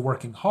recognized for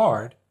working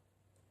hard,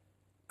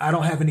 I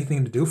don't have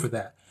anything to do for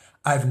that.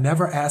 I've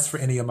never asked for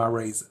any of my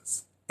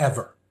raises,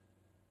 ever.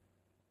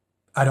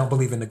 I don't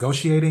believe in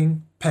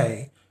negotiating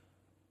pay.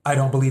 I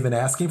don't believe in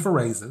asking for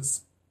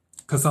raises.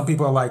 Because some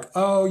people are like,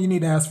 oh, you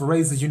need to ask for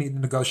raises, you need to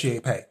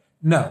negotiate pay.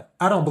 No,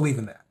 I don't believe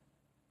in that.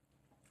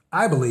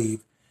 I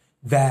believe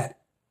that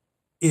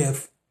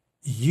if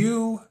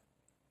you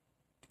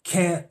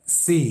can't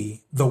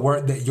see the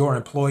work that your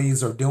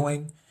employees are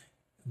doing,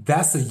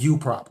 that's a you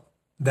problem.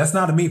 That's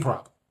not a me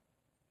problem.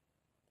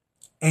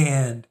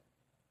 And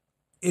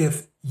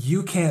if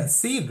you can't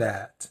see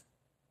that,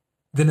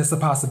 then it's a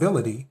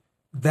possibility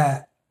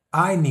that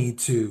I need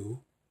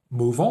to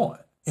move on.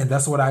 And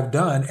that's what I've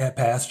done at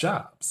past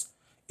jobs.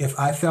 If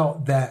I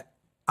felt that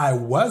I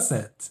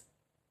wasn't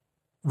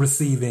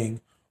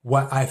receiving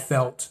what I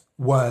felt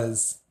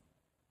was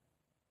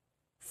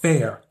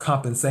fair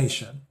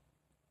compensation,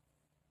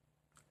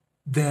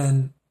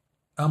 then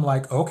I'm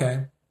like,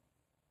 okay,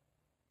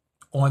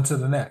 on to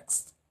the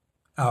next.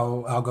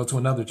 I'll go to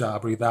another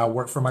job, or either I'll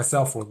work for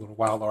myself for a little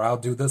while, or I'll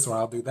do this, or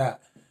I'll do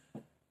that.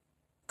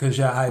 Because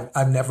yeah,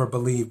 I've never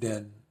believed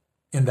in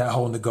that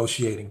whole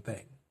negotiating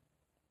thing.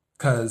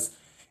 Because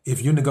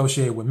if you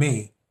negotiate with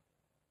me,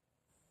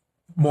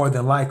 more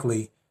than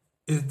likely,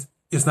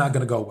 it's not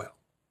going to go well.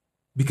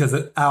 Because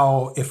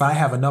if I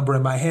have a number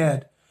in my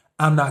head,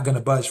 I'm not going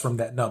to budge from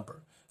that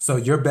number. So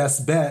your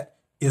best bet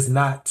is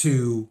not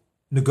to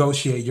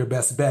negotiate. Your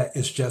best bet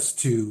is just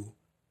to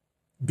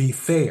be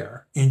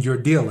fair in your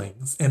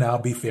dealings, and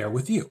I'll be fair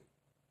with you.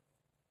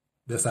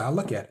 That's how I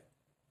look at it.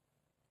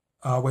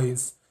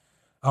 Always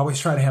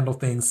try to handle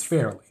things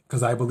fairly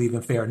because I believe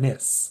in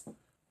fairness.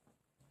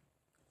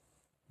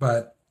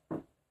 But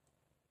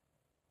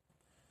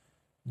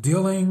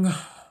dealing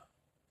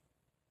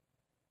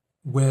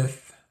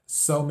with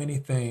so many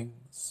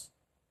things,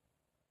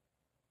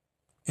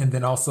 and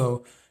then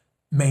also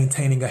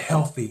maintaining a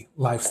healthy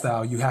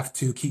lifestyle, you have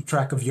to keep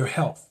track of your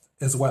health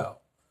as well.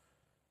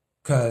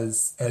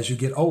 Because as you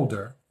get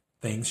older,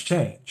 things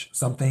change.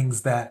 Some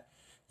things that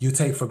you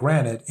take for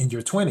granted in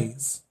your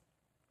 20s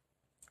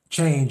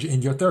change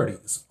in your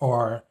 30s,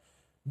 or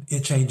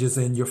it changes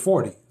in your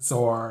 40s,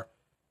 or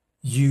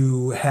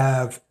you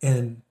have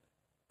an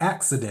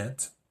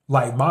accident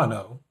like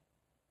mono,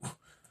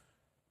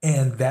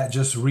 and that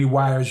just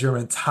rewires your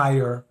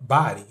entire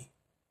body,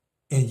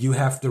 and you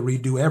have to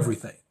redo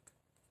everything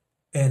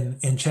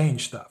and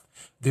change stuff.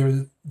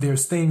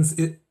 There's things,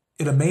 it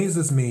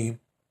amazes me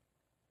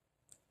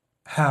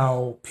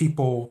how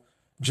people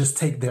just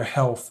take their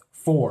health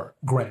for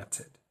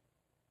granted,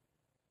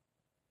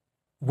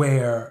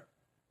 where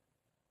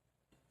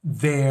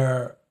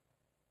they're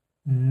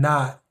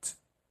not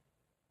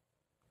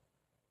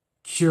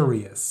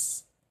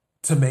curious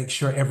to make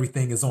sure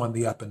everything is on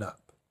the up and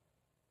up.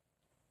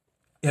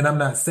 And I'm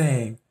not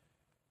saying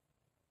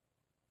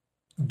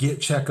get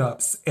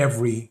checkups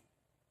every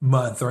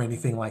month or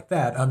anything like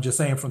that. I'm just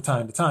saying from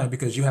time to time,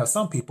 because you have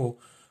some people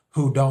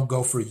who don't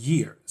go for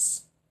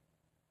years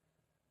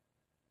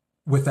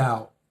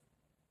without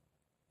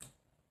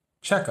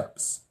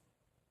checkups.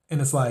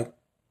 And it's like,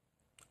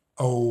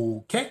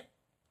 okay,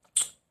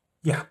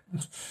 yeah.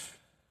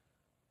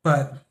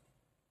 But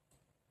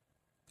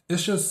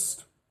it's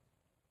just,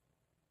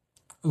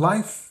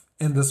 life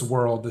in this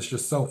world is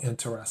just so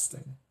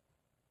interesting.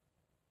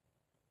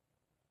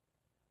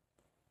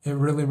 It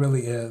really,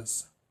 really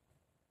is.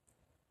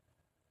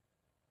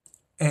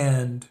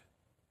 And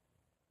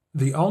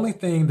the only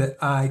thing that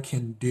I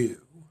can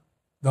do,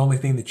 the only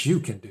thing that you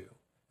can do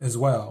as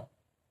well,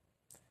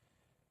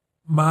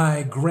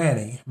 my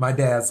granny, my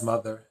dad's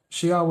mother,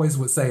 she always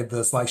would say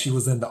this like she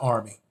was in the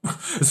army.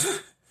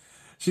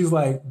 She's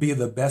like, be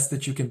the best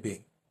that you can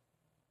be.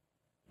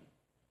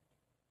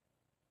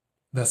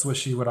 That's what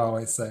she would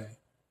always say.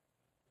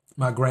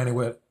 My granny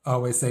would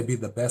always say, be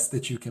the best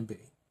that you can be.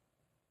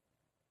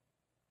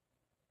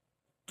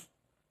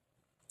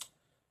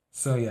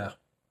 So yeah.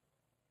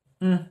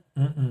 A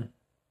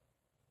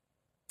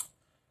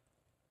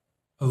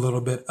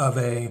little bit of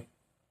a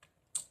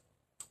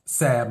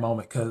sad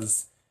moment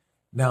because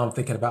now I'm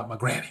thinking about my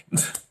granny,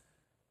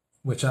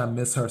 which I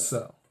miss her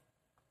so.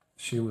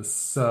 She was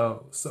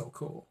so, so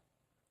cool.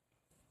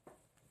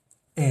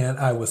 And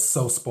I was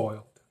so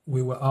spoiled.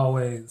 We would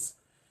always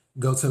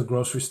go to the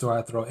grocery store.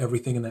 I'd throw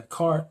everything in that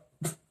cart,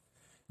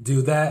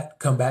 do that,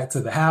 come back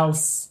to the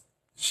house.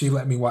 She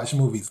let me watch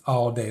movies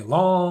all day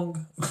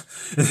long.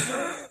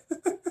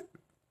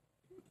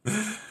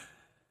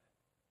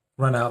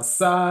 Run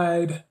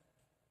outside,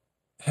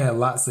 had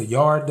lots of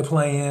yard to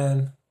play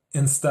in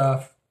and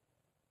stuff,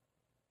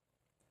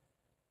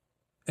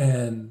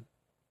 and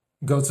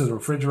go to the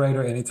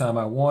refrigerator anytime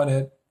I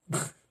wanted.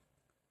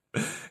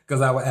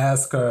 Because I would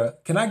ask her,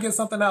 can I get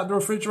something out the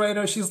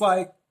refrigerator? She's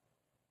like,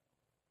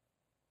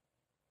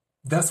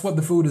 that's what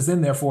the food is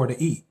in there for,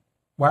 to eat.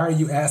 Why are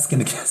you asking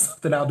to get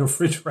something out the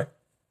refrigerator?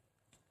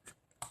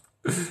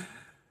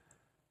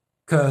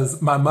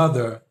 Because my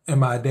mother and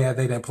my dad,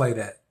 they didn't play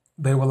that.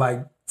 They were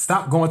like,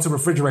 stop going to the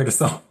refrigerator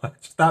so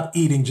much. Stop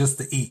eating just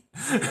to eat.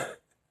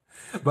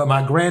 But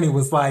my granny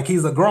was like,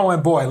 he's a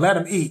growing boy. Let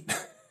him eat.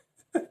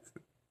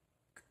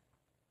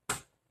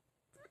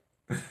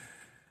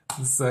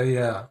 So,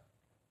 yeah.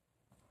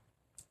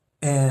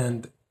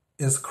 And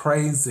it's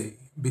crazy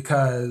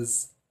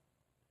because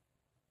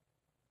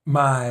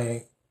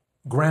my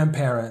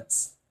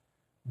grandparents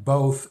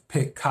both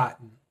picked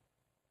cotton,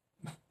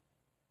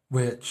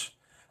 which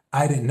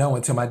I didn't know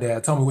until my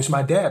dad told me, which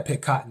my dad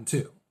picked cotton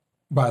too,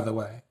 by the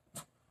way,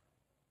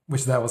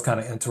 which that was kind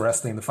of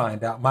interesting to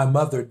find out. My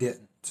mother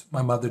didn't.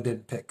 My mother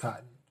didn't pick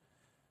cotton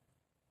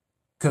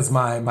because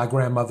my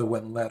grandmother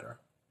wouldn't let her.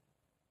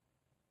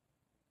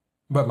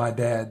 But my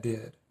dad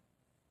did.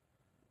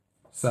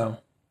 So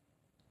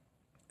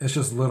it's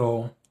just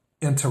little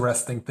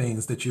interesting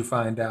things that you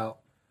find out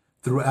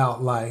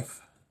throughout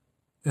life.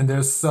 And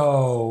there's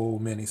so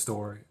many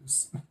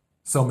stories,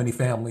 so many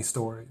family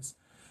stories.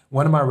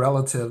 One of my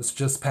relatives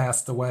just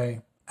passed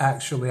away.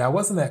 Actually, I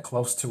wasn't that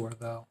close to her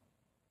though.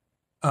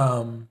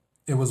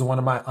 It was one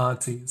of my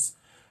aunties.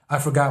 I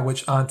forgot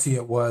which auntie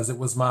it was. It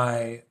was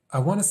I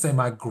want to say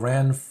my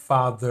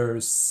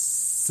grandfather's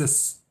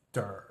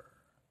sister.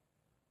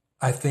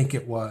 I think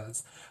it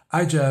was.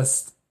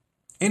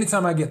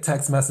 Anytime I get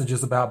text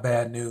messages about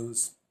bad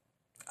news,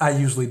 I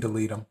usually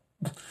delete them,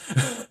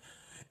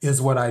 is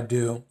what I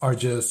do, or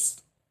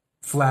just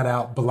flat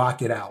out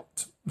block it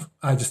out.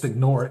 I just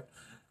ignore it.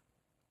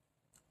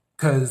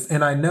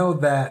 And I know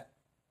that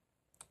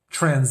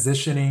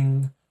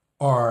transitioning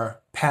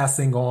or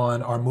passing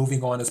on or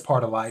moving on is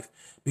part of life,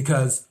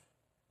 because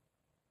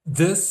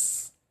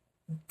this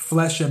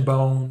flesh and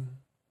bone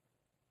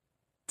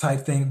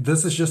type thing,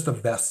 this is just a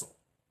vessel,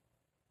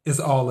 is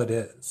all it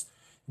is.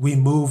 We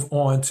move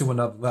on to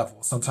another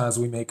level. Sometimes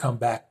we may come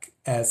back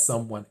as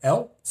someone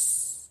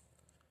else,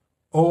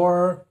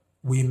 or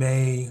we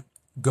may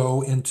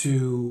go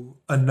into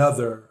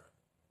another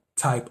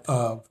type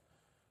of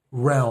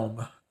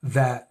realm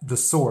that the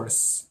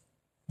source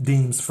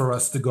deems for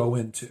us to go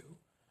into.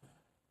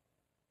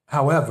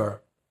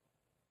 However,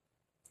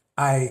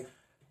 I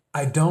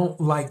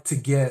don't like to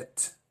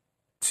get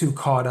too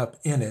caught up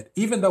in it,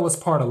 even though it's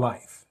part of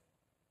life.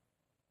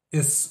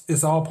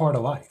 It's all part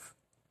of life.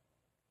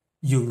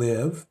 You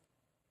live,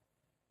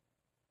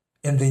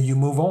 and then you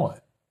move on.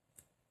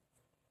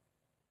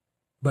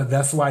 But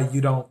that's why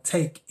you don't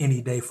take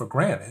any day for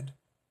granted,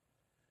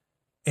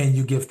 and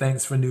you give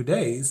thanks for new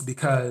days,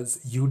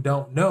 because you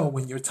don't know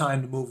when your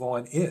time to move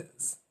on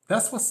is.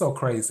 That's what's so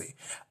crazy.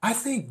 I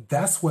think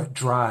that's what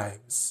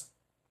drives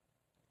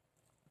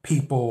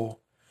people.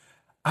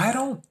 I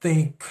don't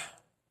think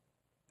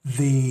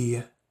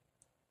the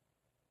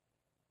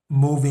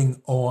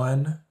moving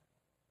on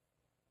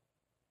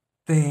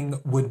thing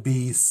would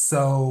be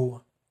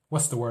so,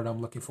 what's the word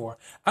I'm looking for?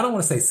 I don't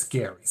want to say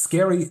scary.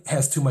 Scary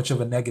has too much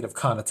of a negative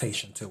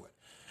connotation to it.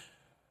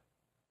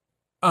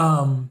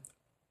 Um,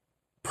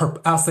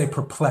 I'll say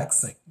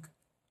perplexing.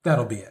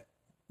 That'll be it.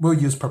 We'll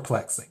use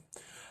perplexing.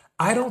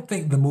 I don't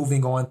think the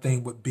moving on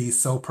thing would be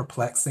so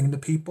perplexing to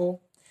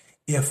people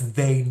if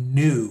they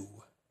knew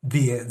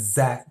the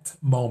exact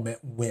moment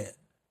when.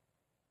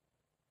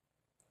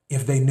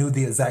 If they knew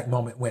the exact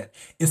moment when.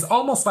 It's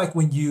almost like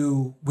when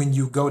you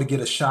go to get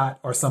a shot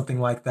or something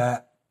like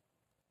that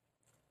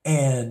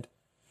and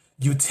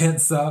you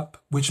tense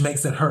up, which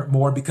makes it hurt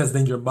more because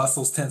then your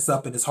muscles tense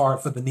up and it's hard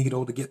for the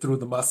needle to get through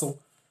the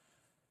muscle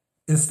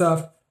and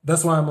stuff.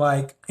 That's why I'm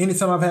like,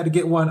 anytime I've had to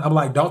get one, I'm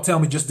like, don't tell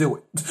me, just do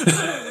it.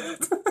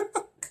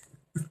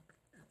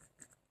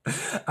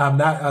 I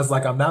was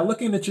like, I'm not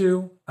looking at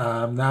you.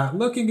 I'm not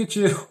looking at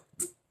you.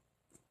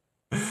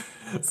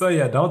 So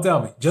yeah, don't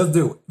tell me, just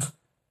do it.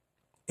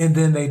 And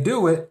then they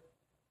do it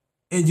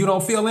and you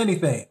don't feel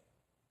anything.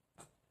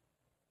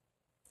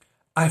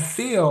 I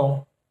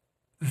feel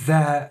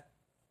that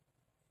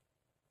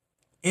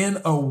in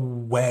a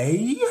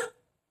way,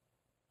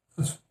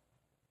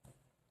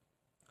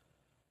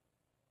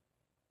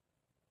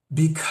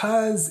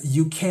 because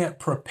you can't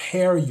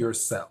prepare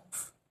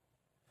yourself,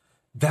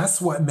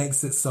 that's what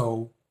makes it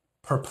so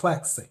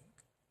perplexing.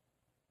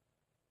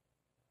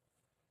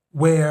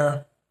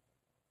 Where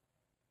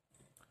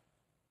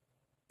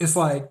it's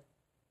like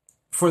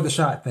for the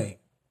shot thing,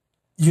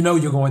 you know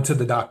you're going to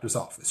the doctor's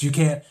office. You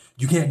can't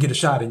get a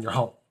shot in your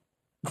home.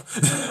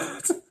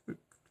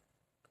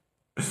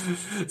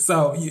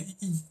 So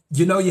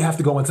you know you have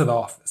to go into the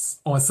office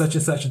on such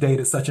and such date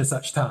at such and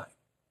such time.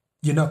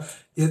 You know,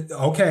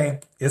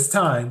 okay, it's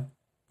time.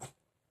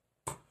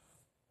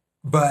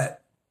 But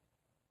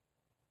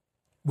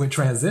with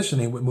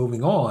transitioning, with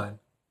moving on,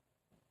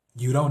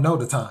 you don't know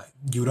the time.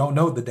 You don't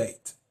know the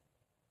date.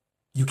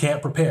 You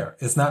can't prepare.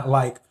 It's not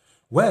like,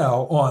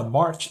 well, on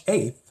March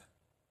 8th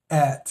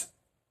at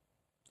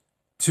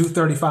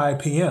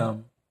 2:35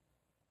 p.m.,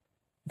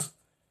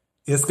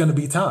 it's going to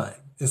be time.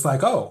 It's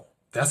like, oh,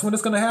 that's when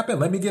it's going to happen.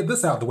 Let me get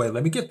this out the way.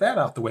 Let me get that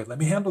out the way. Let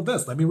me handle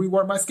this. Let me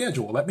rework my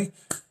schedule.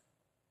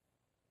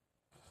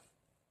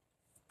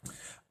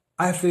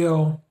 I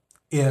feel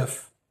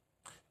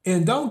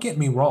and don't get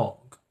me wrong,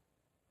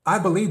 I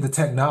believe the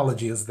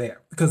technology is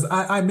there because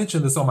I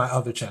mentioned this on my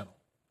other channel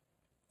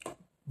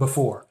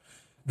before.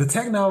 The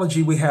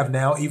technology we have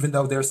now, even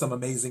though there's some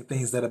amazing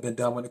things that have been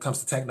done when it comes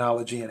to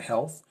technology and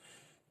health,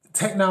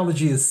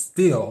 technology is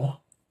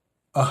still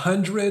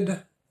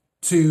 100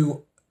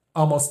 to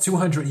almost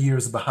 200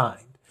 years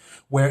behind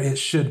where it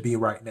should be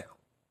right now.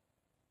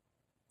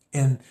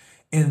 And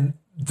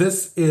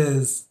this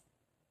is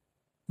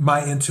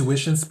my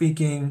intuition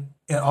speaking,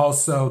 and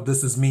also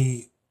this is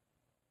me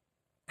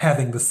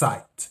having the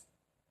sight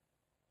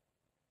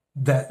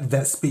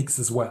that speaks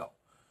as well.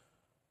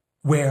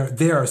 Where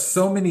there are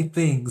so many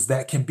things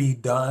that can be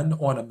done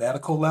on a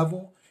medical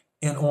level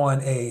and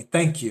on a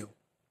thank you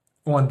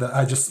on the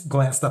I just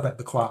glanced up at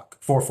the clock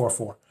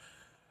 444,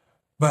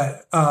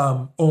 but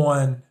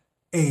on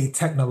a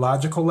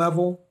technological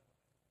level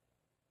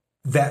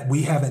that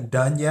we haven't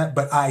done yet,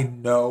 but I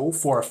know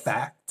for a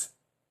fact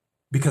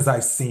because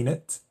I've seen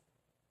it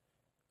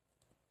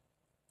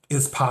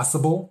is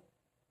possible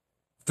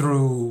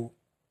through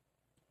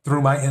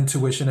my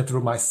intuition and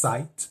through my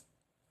sight.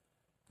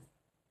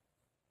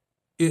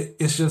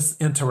 It's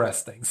just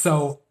interesting.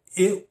 So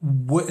it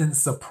wouldn't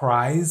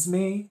surprise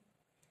me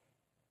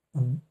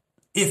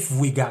if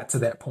we got to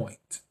that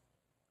point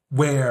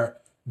where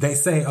they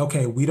say,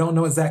 okay, we don't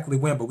know exactly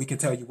when, but we can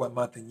tell you what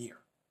month and year.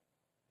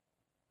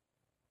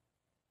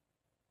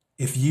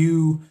 If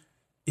you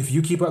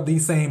keep up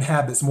these same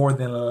habits, more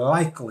than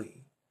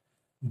likely,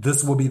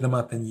 this will be the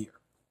month and year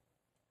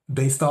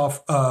based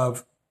off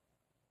of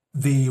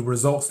the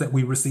results that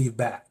we receive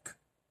back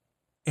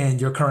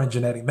and your current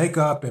genetic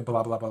makeup and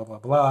blah, blah, blah, blah,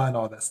 blah, and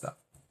all that stuff.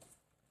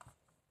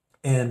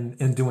 And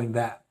in doing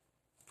that,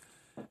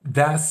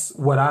 that's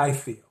what I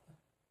feel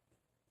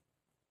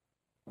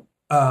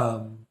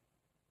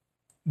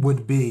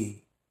would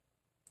be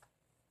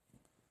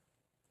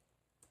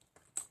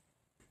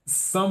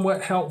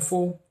somewhat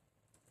helpful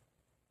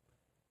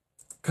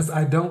because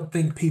I don't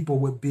think people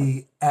would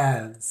be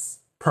as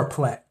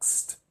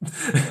perplexed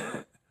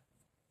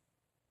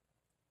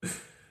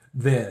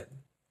then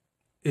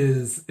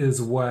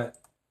is what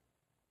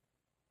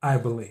I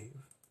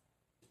believe.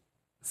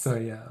 So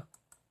yeah.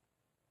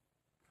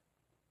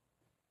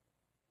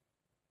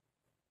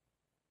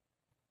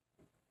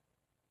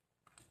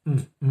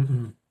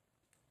 Mm-mm.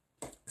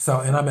 So,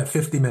 and I'm at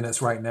 50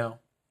 minutes right now.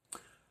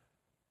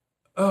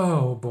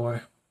 Oh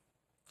boy,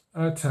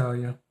 I tell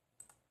you. I'm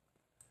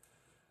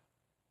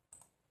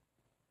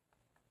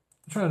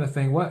trying to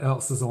think what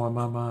else is on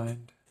my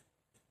mind.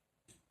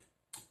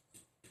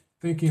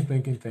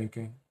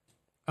 Thinking.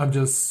 I'm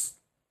just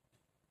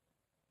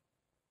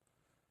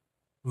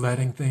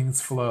letting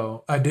things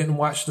flow. I didn't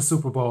watch the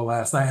Super Bowl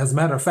last night. As a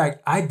matter of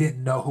fact, I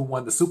didn't know who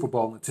won the Super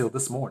Bowl until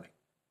this morning.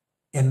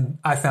 And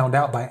I found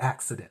out by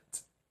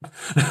accident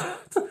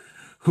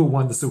who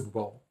won the Super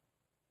Bowl.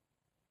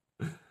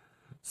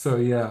 So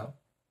yeah.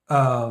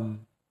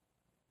 Um,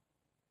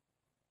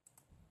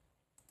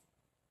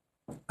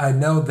 I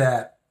know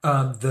that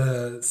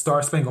the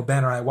Star Spangled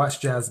Banner, I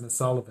watched Jasmine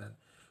Sullivan,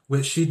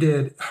 which she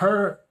did,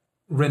 her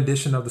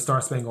rendition of the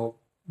Star Spangled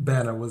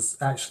Banner was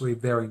actually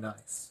very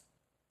nice.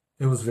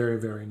 It was very,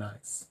 very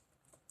nice,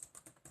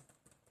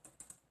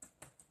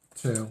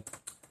 too.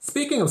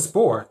 Speaking of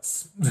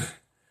sports,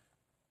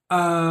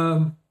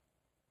 um,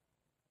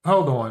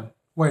 hold on.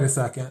 Wait a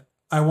second.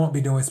 I won't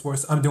be doing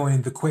sports. I'm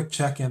doing the quick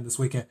check-in this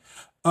weekend.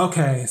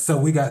 Okay, so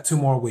we got 2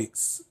 more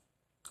weeks.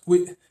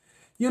 We,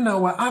 you know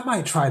what? I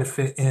might try to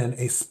fit in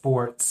a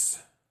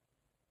sports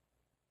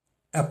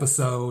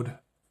episode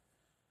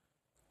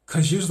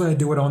because usually I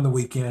do it on the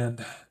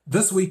weekend.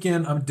 This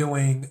weekend, I'm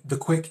doing the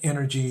quick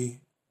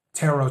energy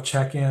tarot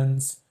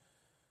check-ins.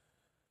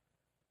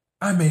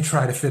 I may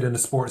try to fit in a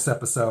sports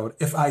episode.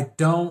 If I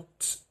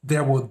don't,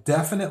 there will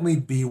definitely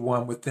be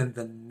one within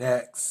the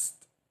next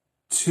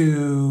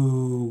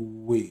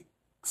 2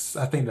 weeks.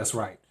 I think that's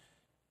right.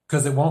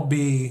 Because it won't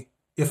be,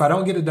 if I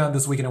don't get it done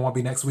this weekend, it won't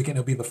be next weekend,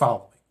 it'll be the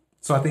following.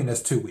 So I think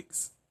that's 2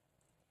 weeks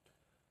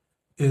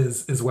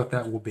is what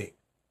that will be.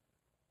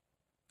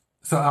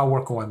 So I'll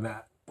work on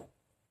that.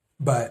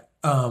 But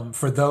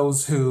for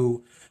those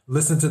who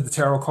listen to the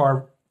tarot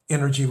card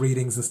energy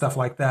readings and stuff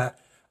like that,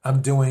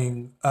 I'm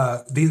doing,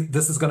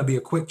 this is going to be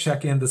a quick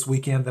check-in this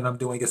weekend that I'm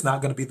doing. It's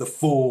not going to be the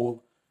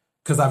full,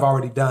 because I've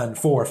already done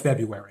for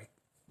February.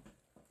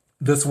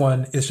 This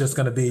one is just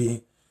going to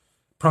be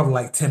probably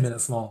like 10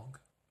 minutes long,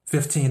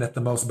 15 at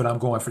the most, but I'm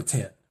going for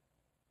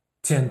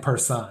 10 per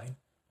sign.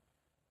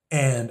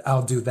 And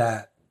I'll do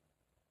that.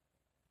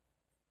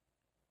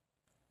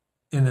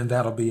 And then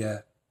that'll be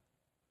it.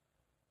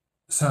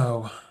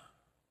 So,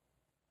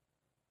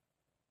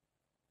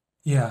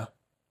 yeah,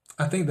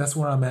 I think that's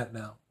where I'm at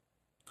now.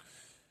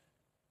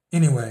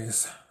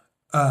 Anyways,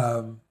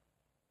 um,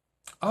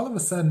 all of a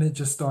sudden it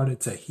just started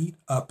to heat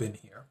up in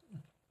here.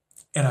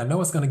 And I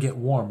know it's going to get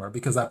warmer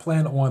because I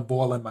plan on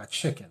boiling my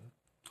chicken,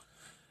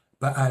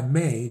 but I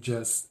may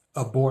just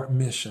abort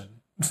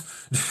mission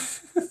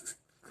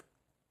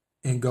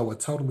and go a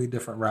totally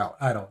different route.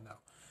 I don't know.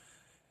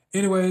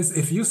 Anyways,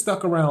 if you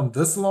stuck around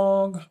this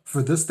long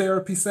for this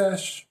therapy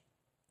sesh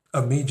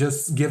of me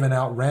just giving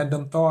out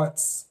random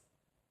thoughts,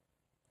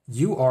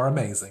 you are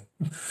amazing.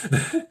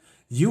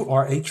 You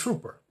are a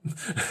trooper.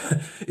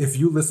 If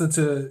you listen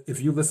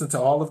to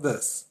all of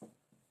this.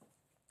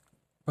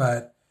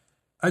 But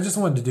I just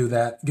wanted to do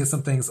that, get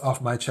some things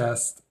off my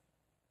chest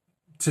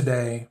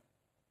today.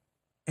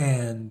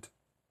 And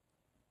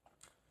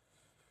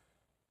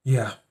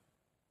yeah,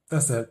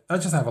 that's it. I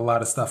just have a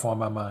lot of stuff on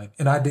my mind.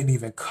 And I didn't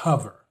even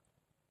cover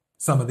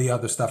some of the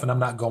other stuff. And I'm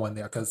not going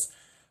there because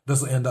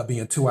this will end up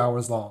being 2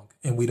 hours long.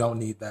 And we don't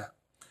need that.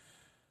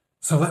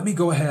 So let me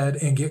go ahead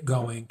and get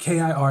going.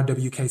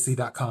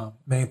 KIRWKC.com,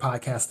 main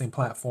podcasting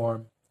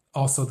platform.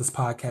 Also, this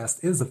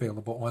podcast is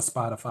available on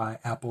Spotify,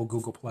 Apple,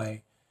 Google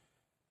Play,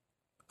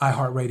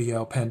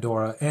 iHeartRadio,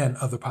 Pandora, and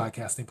other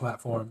podcasting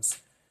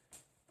platforms.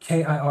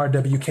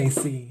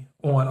 KIRWKC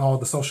on all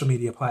the social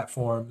media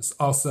platforms.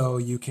 Also,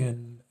 you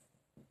can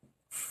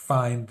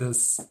find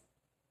this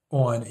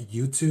on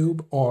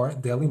YouTube or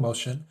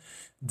Dailymotion.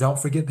 Don't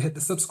forget to hit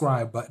the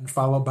subscribe button,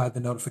 followed by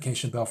the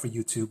notification bell for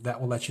YouTube. That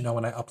will let you know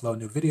when I upload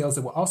new videos.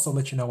 It will also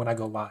let you know when I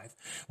go live.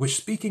 Which,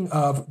 speaking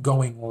of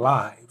going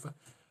live,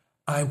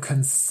 I'm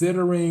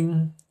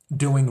considering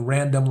doing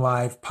random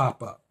live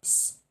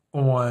pop-ups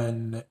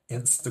on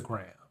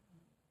Instagram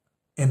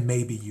and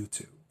maybe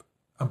YouTube.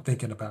 I'm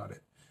thinking about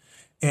it.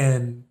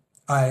 And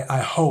I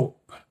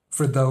hope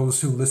for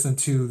those who listen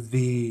to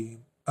the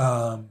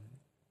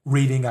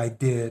reading I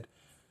did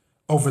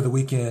over the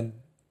weekend,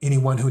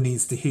 anyone who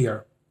needs to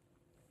hear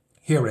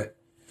it,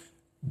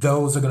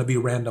 those are going to be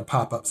random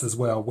pop-ups as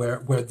well, where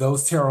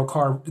those tarot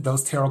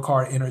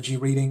card energy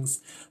readings,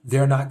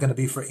 they're not going to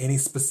be for any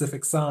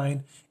specific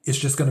sign. It's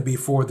just going to be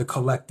for the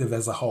collective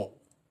as a whole.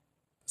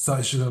 So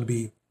it's just going to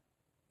be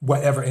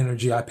whatever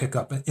energy I pick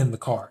up in the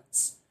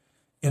cards,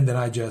 and then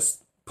I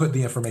just put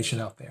the information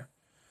out there.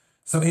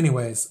 So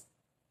anyways,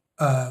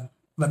 let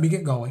me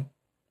get going.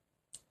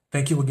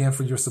 Thank you again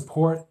for your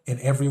support and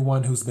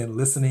everyone who's been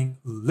listening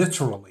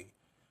literally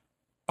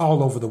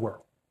all over the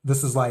world.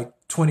 This is like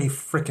 20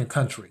 freaking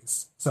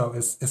countries. So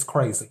it's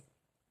crazy.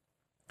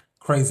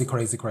 Crazy,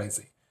 crazy,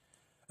 crazy.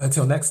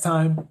 Until next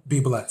time, be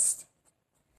blessed.